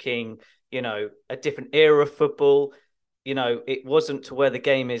talking, a different era of football. It wasn't to where the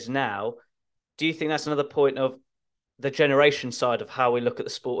game is now. Do you think that's another point of the generation side of how we look at the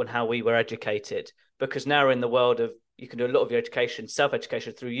sport and how we were educated? Because now we're in the world of you can do a lot of your education,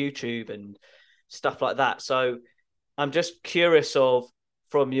 self-education through YouTube and stuff like that. So I'm just curious of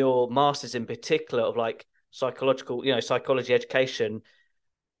from your masters in particular of like psychology education,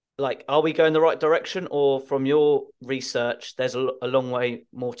 like are we going the right direction or from your research there's a long way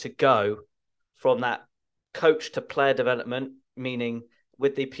more to go from that coach to player development, meaning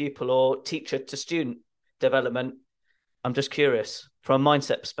with the pupil or teacher to student development? I'm just curious from a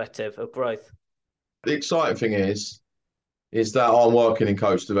mindset perspective of growth. The exciting thing is that I'm working in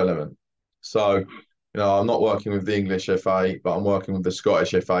coach development. So, I'm not working with the English FA, but I'm working with the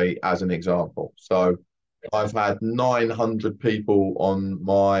Scottish FA as an example. So I've had 900 people on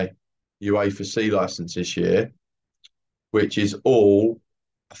my UEFA C license this year, which is all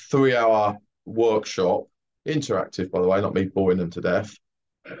a 3 hour workshop, interactive, by the way, not me boring them to death,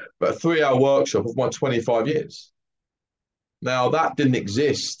 but a 3 hour workshop of my 25 years. Now, that didn't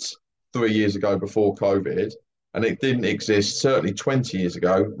exist 3 years ago before COVID, and it didn't exist certainly 20 years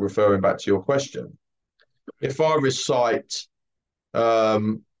ago, referring back to your question. If I recite Piaget,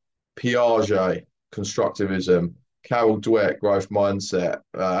 constructivism, Carol Dweck, growth mindset,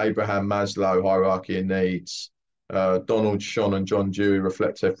 Abraham Maslow, hierarchy of needs, Donald Shon and John Dewey,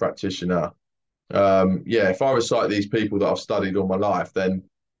 reflective practitioner. If I recite these people that I've studied all my life,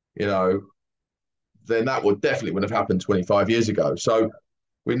 you know, then that wouldn't have happened 25 years ago. So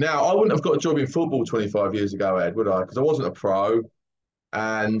I wouldn't have got a job in football 25 years ago, Ed, would I? Because I wasn't a pro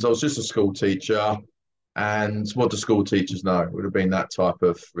and I was just a school teacher. And what do school teachers know? It would have been that type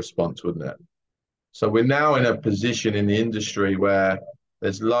of response, wouldn't it? So we're now in a position in the industry where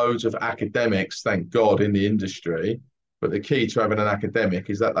there's loads of academics, thank God, in the industry. But the key to having an academic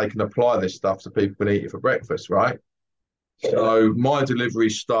is that they can apply this stuff to people and eat it for breakfast, right? So my delivery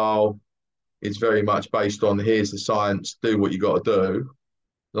style is very much based on here's the science, do what you got to do.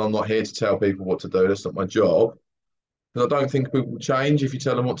 And I'm not here to tell people what to do. That's not my job. Because I don't think people will change if you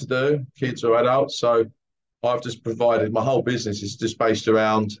tell them what to do, kids or adults. So I've just provided my whole business is just based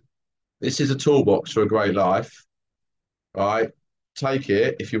around this is a toolbox for a great life. Right? Take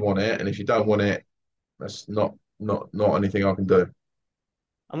it if you want it, and if you don't want it, that's not anything I can do.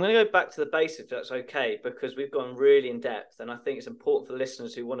 I'm going to go back to the basics, if that's okay, because we've gone really in depth. And I think it's important for the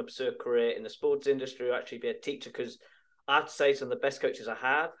listeners who want to pursue a career in the sports industry or actually be a teacher, because I have to say some of the best coaches I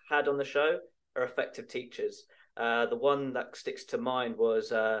have had on the show are effective teachers. The one that sticks to mind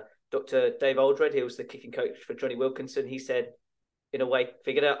was Dr. Dave Aldred. He was the kicking coach for Johnny Wilkinson. He said, in a way,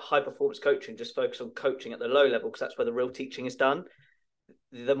 figured out high performance coaching, just focus on coaching at the low level because that's where the real teaching is done.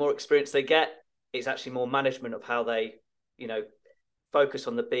 The more experience they get, it's actually more management of how they, focus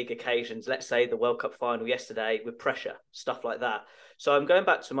on the big occasions. Let's say the World Cup final yesterday with pressure, stuff like that. So I'm going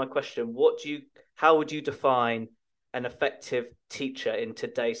back to my question. How would you define an effective teacher in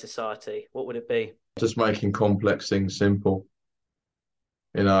today's society? What would it be? Just making complex things simple.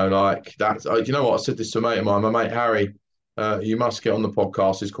 Like that. You know what? I said this to a mate of mine, my mate Harry. You must get on the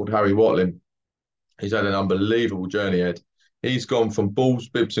podcast. It's called Harry Watling. He's had an unbelievable journey, Ed. He's gone from balls,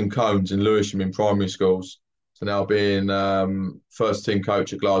 bibs, and cones in Lewisham in primary schools to now being first team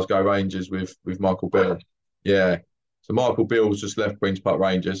coach at Glasgow Rangers with Michael Beale. Yeah. So Michael Beale's just left Queen's Park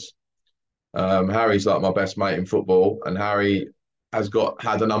Rangers. Harry's like my best mate in football, and Harry has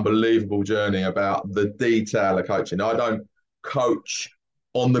had an unbelievable journey about the detail of coaching. I don't coach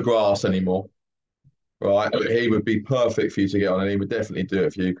on the grass anymore, right? But he would be perfect for you to get on, and he would definitely do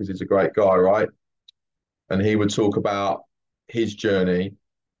it for you because he's a great guy, right? And he would talk about his journey.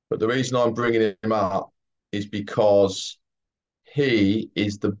 But the reason I'm bringing him up is because he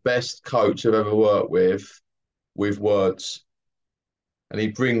is the best coach I've ever worked with words. And he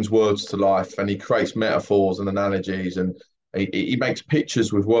brings words to life and he creates metaphors and analogies and he makes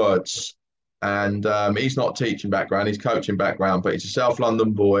pictures with words. And he's not teaching background, he's coaching background, but he's a South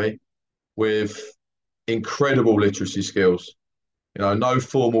London boy with incredible literacy skills. No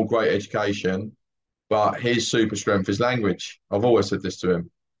formal great education, but his super strength is language. I've always said this to him.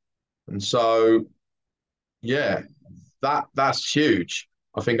 And so, yeah, that's huge.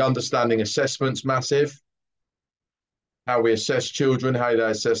 I think understanding assessment's massive. How we assess children, how they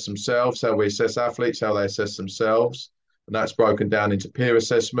assess themselves, how we assess athletes, how they assess themselves. And that's broken down into peer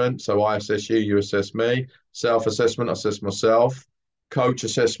assessment. So I assess you, you assess me. Self-assessment, I assess myself. Coach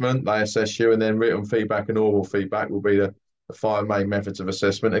assessment, they assess you. And then written feedback and oral feedback will be the five main methods of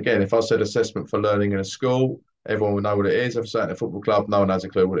assessment. Again, if I said assessment for learning in a school, everyone would know what it is. If I said in a football club, no one has a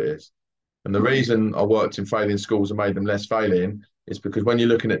clue what it is. And the reason I worked in failing schools and made them less failing is because when you're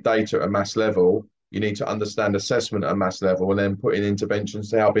looking at data at a mass level, you need to understand assessment at a mass level and then put in interventions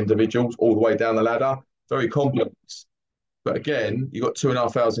to help individuals all the way down the ladder. Very complex. But again, you've got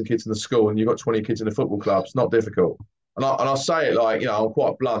 2,500 kids in the school and you've got 20 kids in the football club. It's not difficult. And I say it like, I'm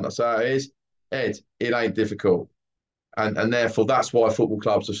quite blunt. I say it is, Ed, it ain't difficult. And therefore, that's why football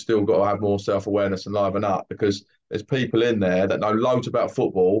clubs have still got to have more self-awareness and liven up because there's people in there that know loads about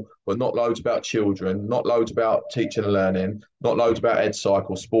football, but not loads about children, not loads about teaching and learning, not loads about ed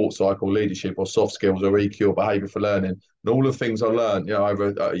cycle, sports cycle, leadership or soft skills or EQ or behaviour for learning. And all the things I learned,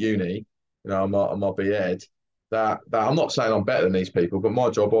 over at uni, on my BEd, that I'm not saying I'm better than these people, but my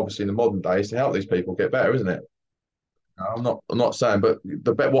job obviously in the modern day is to help these people get better, isn't it? I'm not saying, but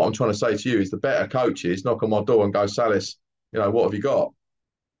what I'm trying to say to you is the better coaches knock on my door and go, Sallis, what have you got?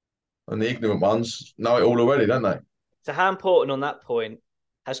 And the ignorant ones know it all already, don't they? So how important on that point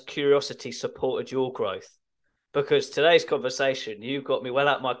has curiosity supported your growth? Because today's conversation, you got me well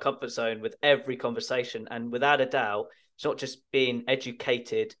out of my comfort zone with every conversation. And without a doubt, it's not just being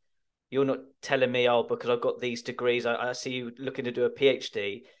educated. You're not telling me, oh, because I've got these degrees, I see you looking to do a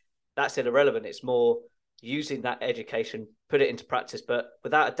PhD. That's irrelevant. It's more using that education, put it into practice. But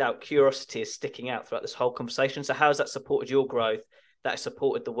without a doubt, curiosity is sticking out throughout this whole conversation. So how has that supported your growth? That has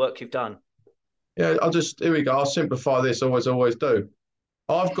supported the work you've done? Yeah, here we go. I'll simplify this, always do.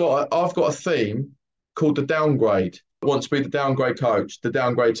 I've got a theme called the downgrade. I want to be the downgrade coach, the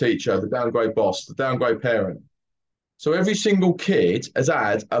downgrade teacher, the downgrade boss, the downgrade parent. So every single kid has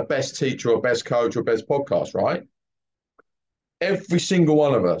had a best teacher or best coach or best podcast, right? Every single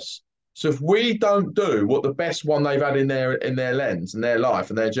one of us. So if we don't do what the best one they've had in their lens and their life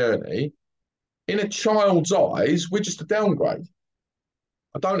and their journey, in a child's eyes, we're just a downgrade.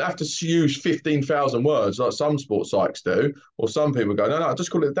 I don't have to use 15,000 words like some sports psychs do, or some people go, no, I just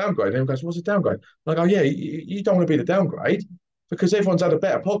call it a downgrade. And everyone goes, what's a downgrade? And I go, yeah, you don't want to be the downgrade because everyone's had a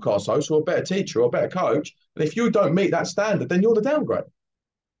better podcast host or a better teacher or a better coach. And if you don't meet that standard, then you're the downgrade.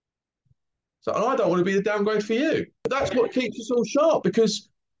 So, and I don't want to be the downgrade for you. But that's what keeps us all sharp because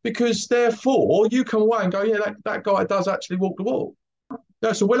therefore you come away and go, yeah, that guy does actually walk the walk.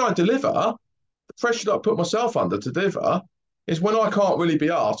 So when I deliver, the pressure that I put myself under to deliver is when I can't really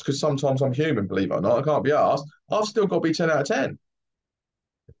be asked, because sometimes I'm human, believe it or not, I can't be asked, I've still got to be 10 out of 10.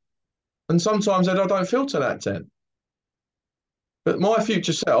 And sometimes I don't feel 10 out of 10. But my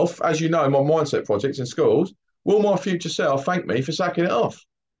future self, as you know, my mindset projects in schools, will my future self thank me for sacking it off?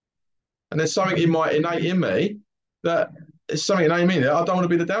 And there's something innate in me that is something innate in me that I don't want to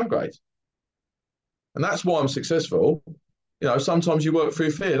be the downgrade. And that's why I'm successful. Sometimes you work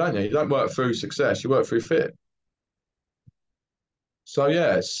through fear, don't you? You don't work through success, you work through fear. So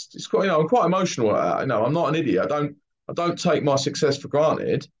yeah, it's quite, I'm quite emotional at that. I'm not an idiot. I don't take my success for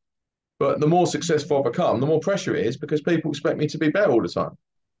granted. But the more successful I become, the more pressure it is because people expect me to be better all the time.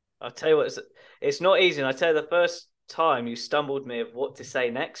 I'll tell you what, it's not easy. And I tell you, the first time you stumbled me of what to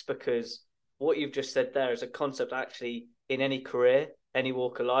say next, because what you've just said there is a concept actually in any career any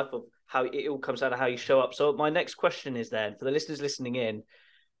walk of life, of how it all comes down to how you show up. So my next question is then for the listeners listening in,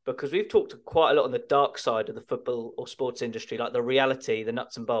 because we've talked quite a lot on the dark side of the football or sports industry, like the reality, the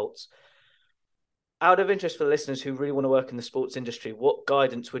nuts and bolts. Out of interest for the listeners who really want to work in the sports industry, what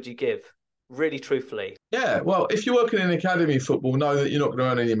guidance would you give, really truthfully? Yeah, well, if you're working in academy football, know that you're not going to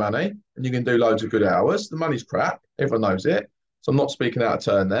earn any money and you can do loads of good hours. The money's crap. Everyone knows it. So I'm not speaking out of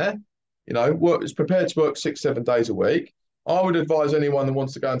turn there. Work is prepared to work 6, 7 days a week. I would advise anyone that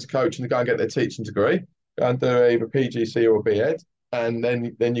wants to go into coaching to go and get their teaching degree, go and do either PGC or a BEd, and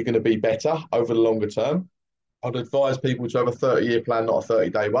then you're going to be better over the longer term. I'd advise people to have a 30-year plan, not a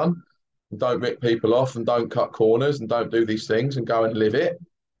 30-day one. And don't rip people off and don't cut corners and don't do these things and go and live it.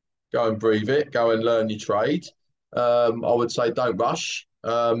 Go and breathe it, go and learn your trade. I would say don't rush.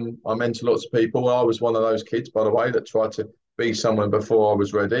 I mentor lots of people. I was one of those kids, by the way, that tried to be someone before I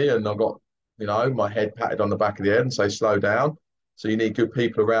was ready. And I got, my head patted on the back of the head and say, slow down. So you need good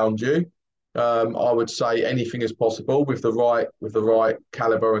people around you. I would say anything is possible with the right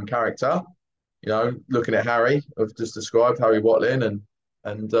caliber and character. Looking at Harry, I've just described Harry Watlin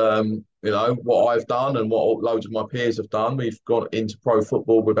and what I've done and what loads of my peers have done. We've gone into pro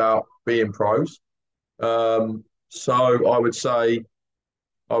football without being pros. So I would say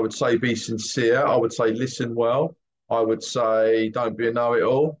be sincere. I would say listen well. I would say don't be a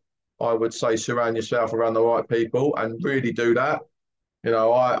know-it-all. I would say surround yourself around the right people and really do that.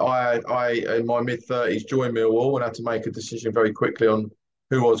 I in my mid-30s joined Millwall and had to make a decision very quickly on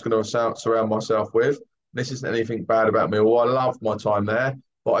who I was going to surround myself with. This isn't anything bad about Millwall. I loved my time there,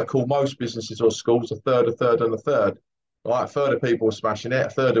 but I call most businesses or schools a third, and a third. Right, a third of people are smashing it, a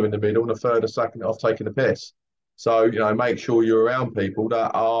third are in the middle, and a third are sacking it off, taking the piss. So, make sure you're around people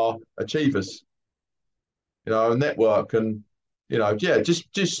that are achievers, network and,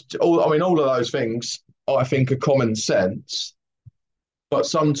 just all of those things I think are common sense. But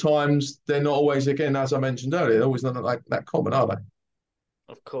sometimes they're not always, again, as I mentioned earlier, they're always not like that common, are they?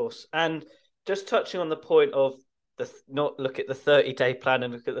 Of course. And just touching on the point of not look at the 30-day plan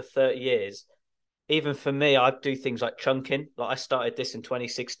and look at the 30 years. Even for me, I do things like chunking. Like I started this in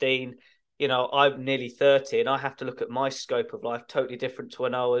 2016. I'm nearly 30 and I have to look at my scope of life totally different to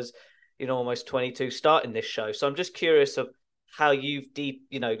when I was, almost 22 starting this show. So I'm just curious of how you've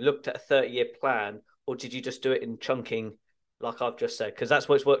looked at a 30-year plan, or did you just do it in chunking like I've just said? Because that's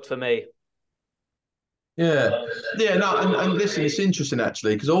what's worked for me. Yeah, yeah, no, and listen, it's interesting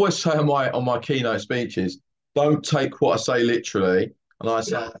actually because I always say on my keynote speeches, don't take what I say literally, and I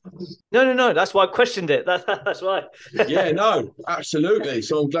say, No. That's why I questioned it. That's why. yeah, no, absolutely.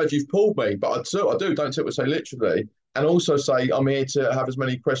 So I'm glad you've pulled me, but I do don't take what I say literally, and also say I'm here to have as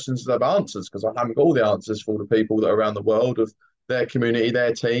many questions as I have answers because I haven't got all the answers for the people that are around the world of their community,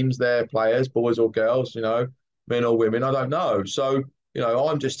 their teams, their players, boys or girls, men or women. I don't know, so.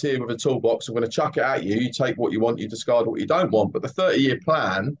 I'm just here with a toolbox. I'm going to chuck it at you. You take what you want, you discard what you don't want. But the 30-year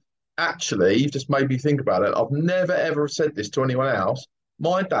plan, actually, you've just made me think about it. I've never, ever said this to anyone else.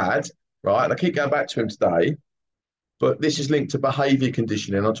 My dad, right, and I keep going back to him today, but this is linked to behaviour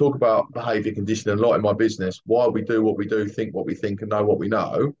conditioning. I talk about behaviour conditioning a lot in my business, why we do what we do, think what we think, and know what we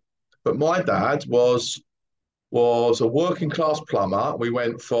know. But my dad was a working class plumber. We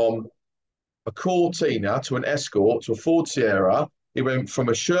went from a Cortina to an Escort to a Ford Sierra. It went from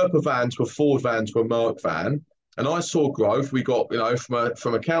a Sherpa van to a Ford van to a Merc van. And I saw growth. We got,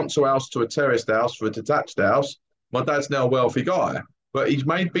 from a council house to a terraced house for a detached house. My dad's now a wealthy guy. But he's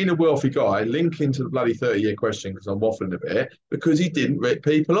been a wealthy guy, linking to the bloody 30-year question because I'm waffling a bit, because he didn't rip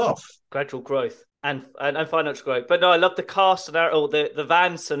people off. Gradual growth and financial growth. But no, I love the car scenario, or the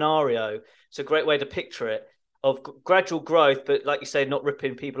van scenario. It's a great way to picture it, of gradual growth, but like you say, not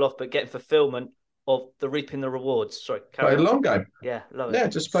ripping people off, but getting fulfillment of the reaping the rewards. Sorry, Play the long game. Yeah, love it. Yeah,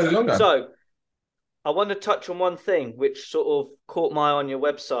 just play the long game. So I want to touch on one thing which sort of caught my eye on your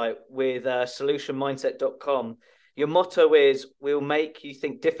website with solutionmindset.com. Your motto is, we'll make you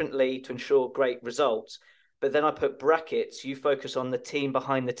think differently to ensure great results. But then I put brackets, you focus on the team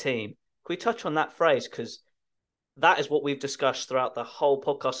behind the team. Can we touch on that phrase? Because that is what we've discussed throughout the whole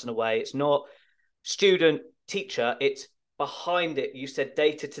podcast in a way. It's not student, teacher, it's behind it. You said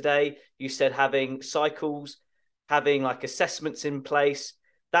data today. You said having cycles, having like assessments in place.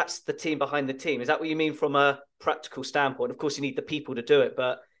 That's the team behind the team. Is that what you mean from a practical standpoint? Of course, you need the people to do it,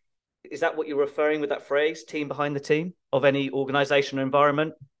 but is that what you're referring with that phrase, team behind the team of any organization or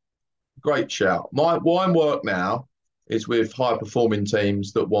environment? Great shout. My work now is with high performing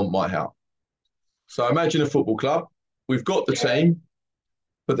teams that want my help. So imagine a football club. We've got the team,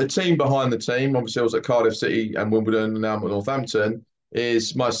 but the team behind the team, obviously I was at Cardiff City and Wimbledon and now I'm at Northampton.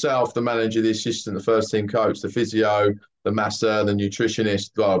 is myself, the manager, the assistant, the first team coach, the physio, the master, the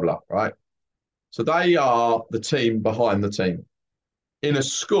nutritionist, blah, blah, right? So they are the team behind the team. In a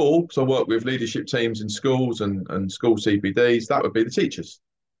school, so I work with leadership teams in schools and school CPDs, that would be the teachers.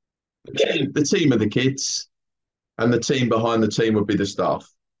 The team of the kids and the team behind the team would be the staff.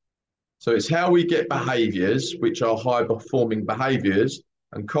 So it's how we get behaviours, which are high performing behaviours,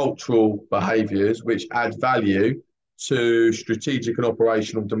 and cultural behaviours, which add value to strategic and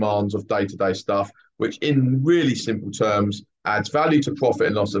operational demands of day to day stuff, which in really simple terms adds value to profit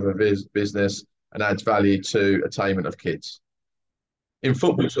and loss of a business and adds value to attainment of kids. In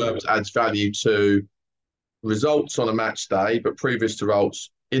football terms, adds value to results on a match day, but previous to results,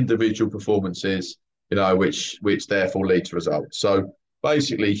 individual performances, which therefore lead to results. So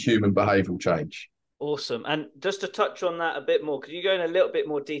basically, human behavioural change. Awesome. And just to touch on that a bit more, could you go in a little bit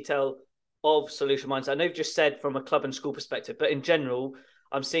more detail of Solution Minds? I know you've just said from a club and school perspective, but in general,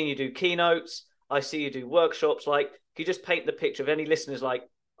 I'm seeing you do keynotes. I see you do workshops. Like, can you just paint the picture of any listeners like,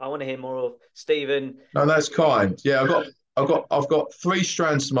 I want to hear more of Stephen? No, that's kind. Yeah, I've got three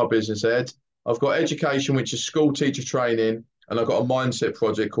strands to my business, Ed. I've got education, which is school teacher training, and I've got a mindset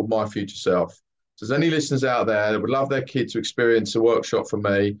project called My Future Self. So there's any listeners out there that would love their kid to experience a workshop from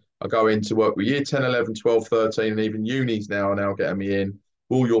me, I go in to work with year 10, 11, 12, 13, and even unis now are now getting me in.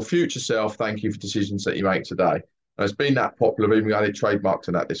 Will your future self thank you for decisions that you make today? And it's been that popular, I've even got it trademarked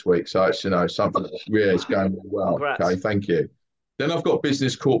on that this week. So it's, something that really is going really well. Congrats. Okay, thank you. Then I've got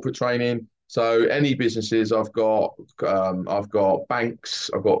business corporate training. So any businesses, I've got banks,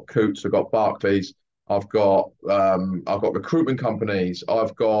 I've got Coots, I've got Barclays, I've got recruitment companies,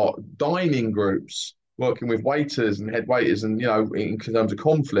 I've got dining groups working with waiters and head waiters, and in terms of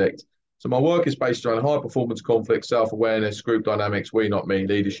conflict. So my work is based around high performance conflict, self awareness, group dynamics, we not me,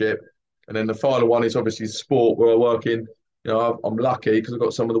 leadership. And then the final one is obviously sport, where I work in. I'm lucky because I've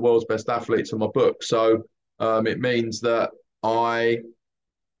got some of the world's best athletes in my book. So it means that I'm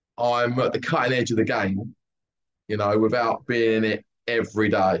at the cutting edge of the game, without being in it every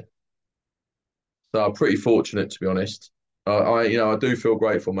day. So I'm pretty fortunate, to be honest. I do feel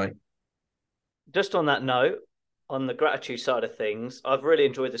grateful, mate. Just on that note, on the gratitude side of things, I've really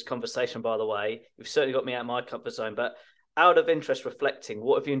enjoyed this conversation, by the way. You've certainly got me out of my comfort zone, but out of interest reflecting,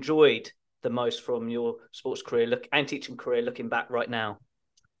 what have you enjoyed the most from your sports career and teaching career looking back right now?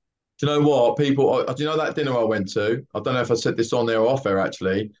 Do you know what? Do you know that dinner I went to? I don't know if I said this on there or off air,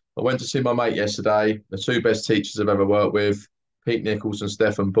 actually. I went to see my mate yesterday, the two best teachers I've ever worked with, Pete Nichols and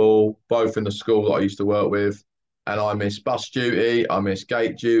Stefan Ball, both in the school that I used to work with. And I miss bus duty, I miss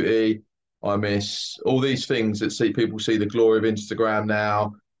gate duty, I miss all these things that people see the glory of Instagram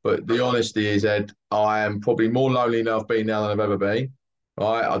now. But the honesty is, Ed, I am probably more lonely than I've been now than I've ever been.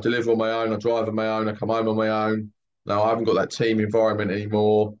 Right? I deliver on my own, I drive on my own, I come home on my own. No, I haven't got that team environment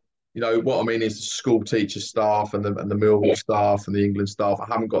anymore. What I mean is the school teacher staff and the Millwall staff and the England staff.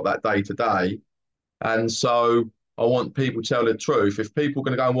 I haven't got that day to day. And so I want people to tell the truth. If people are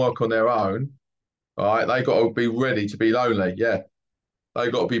going to go and work on their own, all right, they got to be ready to be lonely. Yeah. They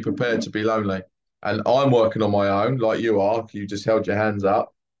got to be prepared to be lonely. And I'm working on my own, like you are. You just held your hands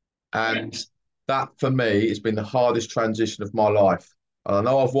up. And that for me has been the hardest transition of my life. And I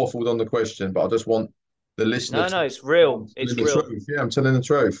know I've waffled on the question, but I just want the listener No, to it's real. I'm It's telling the real. truth. Yeah, I'm telling the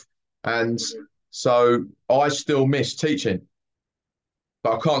truth. And so I still miss teaching,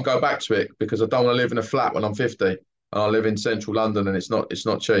 but I can't go back to it because I don't want to live in a flat when I'm 50 and I live in central London and it's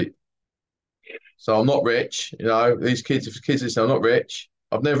not cheap. So I'm not rich, these kids listen, I'm not rich.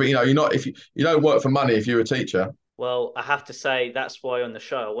 I've never, you're not if you don't work for money if you're a teacher. Well, I have to say that's why on the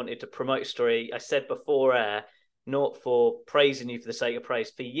show I wanted to promote your story. I said before air, not for praising you for the sake of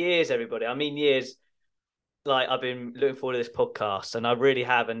praise. For years, everybody, I mean years, like I've been looking forward to this podcast and I really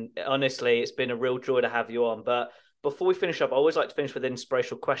have. And honestly, it's been a real joy to have you on. But before we finish up, I always like to finish with an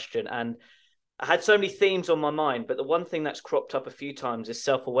inspirational question. And I had so many themes on my mind, but the one thing that's cropped up a few times is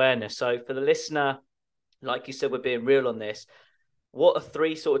self-awareness. So for the listener, like you said, we're being real on this. What are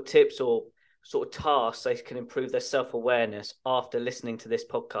three sort of tips or sort of tasks they can improve their self-awareness after listening to this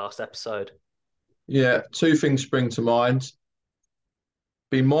podcast episode? Yeah, two things spring to mind.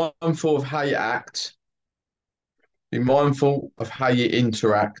 Be mindful of how you act, be mindful of how you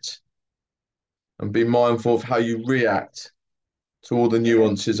interact, and be mindful of how you react to all the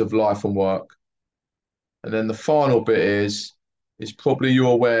nuances of life and work. And then the final bit is probably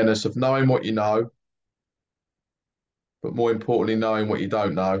your awareness of knowing what you know, but more importantly, knowing what you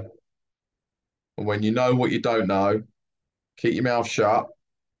don't know. And when you know what you don't know, keep your mouth shut,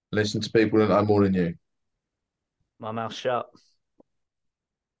 listen to people that know more than you. My mouth shut.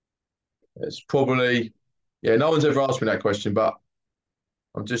 It's probably, yeah, no one's ever asked me that question, but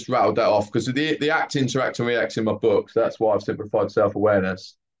I'm just rattled that off because the act, interact, and react in my book. So that's why I've simplified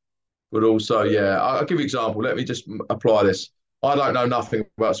self-awareness. But also, yeah, I'll give you an example. Let me just apply this. I don't know nothing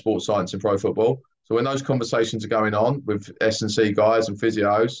about sports science in pro football. So when those conversations are going on with S&C guys and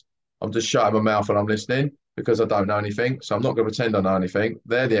physios, I'm just shutting my mouth and I'm listening because I don't know anything. So I'm not going to pretend I know anything.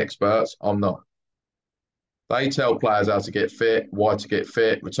 They're the experts. I'm not. They tell players how to get fit, why to get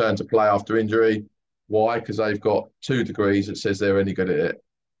fit, return to play after injury. Why? Because they've got 2 degrees that says they're any good at it.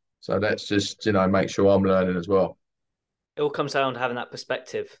 So let's just, make sure I'm learning as well. It all comes down to having that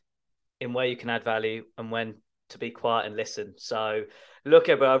perspective in where you can add value and when to be quiet and listen. So, look,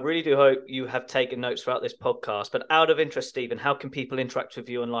 everyone, I really do hope you have taken notes throughout this podcast. But out of interest, Stephen, how can people interact with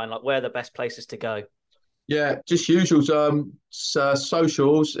you online? Like, where are the best places to go? Yeah, just usuals.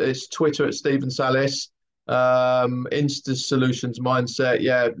 Socials. It's Twitter at Stephen Sallis. Insta Solutions Mindset.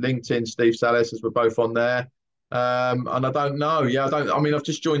 Yeah, LinkedIn Steve Sallis, as we're both on there. And I don't know. Yeah, I don't. I mean, I've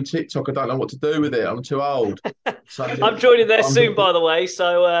just joined TikTok. I don't know what to do with it. I'm too old. So I'm joining there I'm, soon, by the way.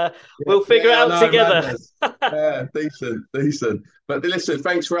 So yeah, we'll figure it yeah, I out know, together. madness. Yeah, decent, decent. But listen,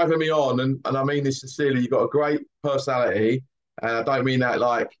 thanks for having me on, and I mean this sincerely. You've got a great personality, and I don't mean that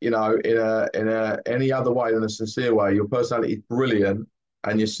like in a any other way than a sincere way. Your personality is brilliant,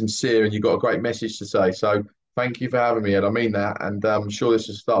 and you're sincere, and you've got a great message to say. So thank you for having me, Ed. I mean that, and I'm sure this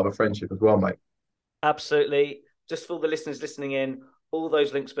is the start of a friendship as well, mate. Absolutely. Just for the listeners listening in, all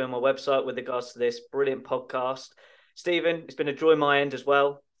those links will be on my website with regards to this brilliant podcast. Stephen, it's been a joy my end as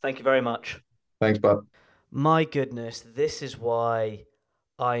well. Thank you very much. Thanks, bud. My goodness, this is why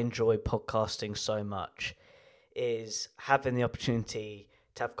I enjoy podcasting so much, is having the opportunity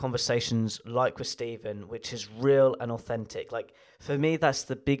to have conversations like with Stephen, which is real and authentic. Like, for me, that's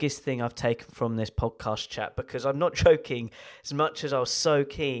the biggest thing I've taken from this podcast chat, because I'm not joking. As much as I was so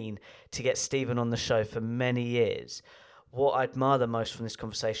keen to get Stephen on the show for many years, what I admire the most from this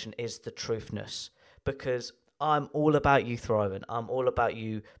conversation is the truthness, because I'm all about you thriving. I'm all about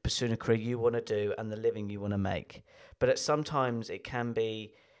you pursuing a career you want to do and the living you want to make. But sometimes it can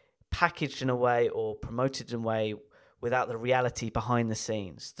be packaged in a way or promoted in a way without the reality behind the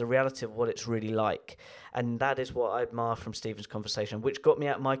scenes, the reality of what it's really like. And that is what I admire from Stephen's conversation, which got me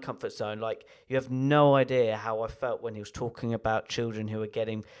out of my comfort zone. Like, you have no idea how I felt when he was talking about children who are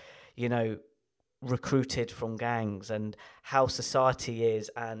getting, recruited from gangs, and how society is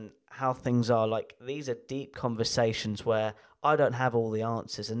and how things are. Like, these are deep conversations where I don't have all the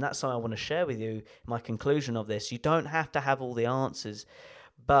answers. And that's something I want to share with you, my conclusion of this. You don't have to have all the answers,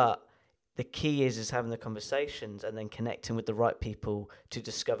 but the key is having the conversations and then connecting with the right people to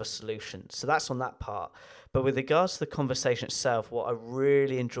discover solutions. So that's on that part. But with regards to the conversation itself, what I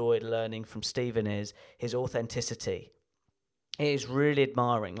really enjoyed learning from Stephen is his authenticity. It is really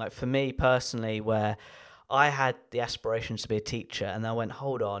admiring. Like, for me personally, where I had the aspirations to be a teacher, and I went,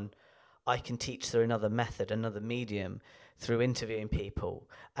 hold on, I can teach through another method, another medium, through interviewing people.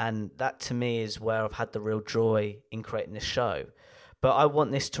 And that to me is where I've had the real joy in creating this show. But I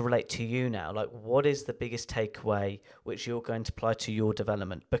want this to relate to you now. Like, what is the biggest takeaway which you're going to apply to your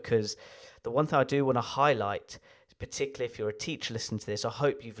development? Because the one thing I do want to highlight, particularly if you're a teacher listening to this, I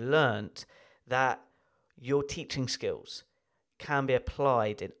hope you've learnt that your teaching skills can be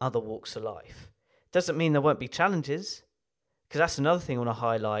applied in other walks of life. Doesn't mean there won't be challenges, because that's another thing I want to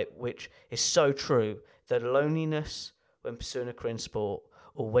highlight, which is so true, that loneliness when pursuing a career in sport,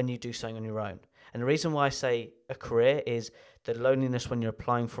 or when you do something on your own. And the reason why I say a career is the loneliness when you're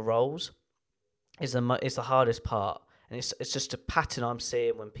applying for roles is the hardest part. And it's just a pattern I'm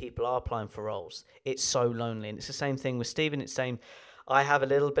seeing when people are applying for roles. It's so lonely. And it's the same thing with Stephen. It's the same. I have a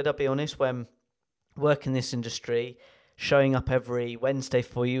little bit, I'll be honest, when working in this industry, showing up every Wednesday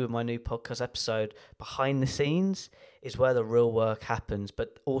for you with my new podcast episode, behind the scenes is where the real work happens,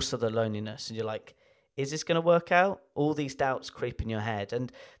 but also the loneliness. And you're like, is this going to work out? All these doubts creep in your head.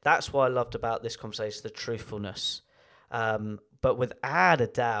 And that's what I loved about this conversation, the truthfulness. But without a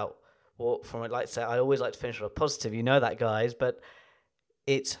doubt, I always like to finish with a positive, you know that, guys, but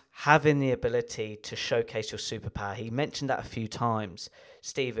it's having the ability to showcase your superpower. He mentioned that a few times,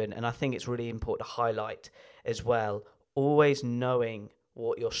 Stephen, and I think it's really important to highlight as well. Always knowing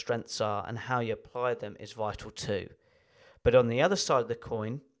what your strengths are and how you apply them is vital too. But on the other side of the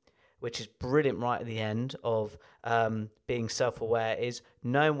coin, which is brilliant right at the end of being self-aware, is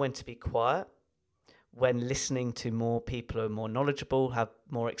knowing when to be quiet, when listening to more people who are more knowledgeable, have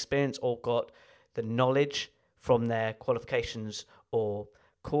more experience, or got the knowledge from their qualifications or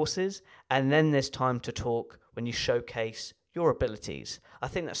courses. And then there's time to talk when you showcase your abilities. I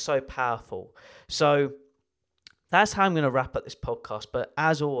think that's so powerful. So that's how I'm going to wrap up this podcast. But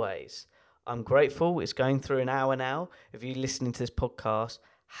as always, I'm grateful it's going through an hour now of you listening to this podcast.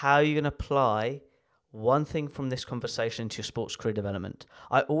 How are you going to apply one thing from this conversation to your sports career development?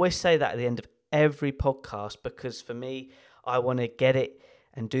 I always say that at the end of every podcast because for me, I want to get it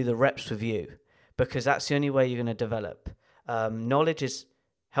and do the reps with you because that's the only way you're going to develop. Knowledge is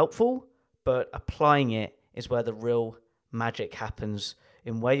helpful, but applying it is where the real magic happens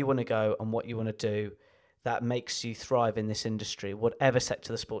in where you want to go and what you want to do that makes you thrive in this industry, whatever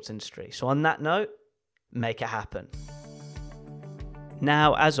sector of the sports industry. So on that note, make it happen.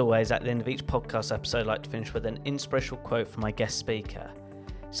 Now, as always, at the end of each podcast episode, I'd like to finish with an inspirational quote from my guest speaker.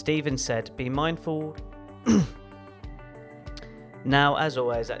 Stephen said, be mindful... Now, as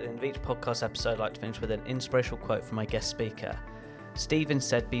always, at the end of each podcast episode, I'd like to finish with an inspirational quote from my guest speaker. Stephen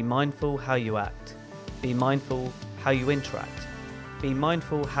said, be mindful how you act. Be mindful how you interact. Be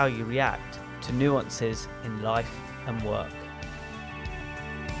mindful how you react to nuances in life and work.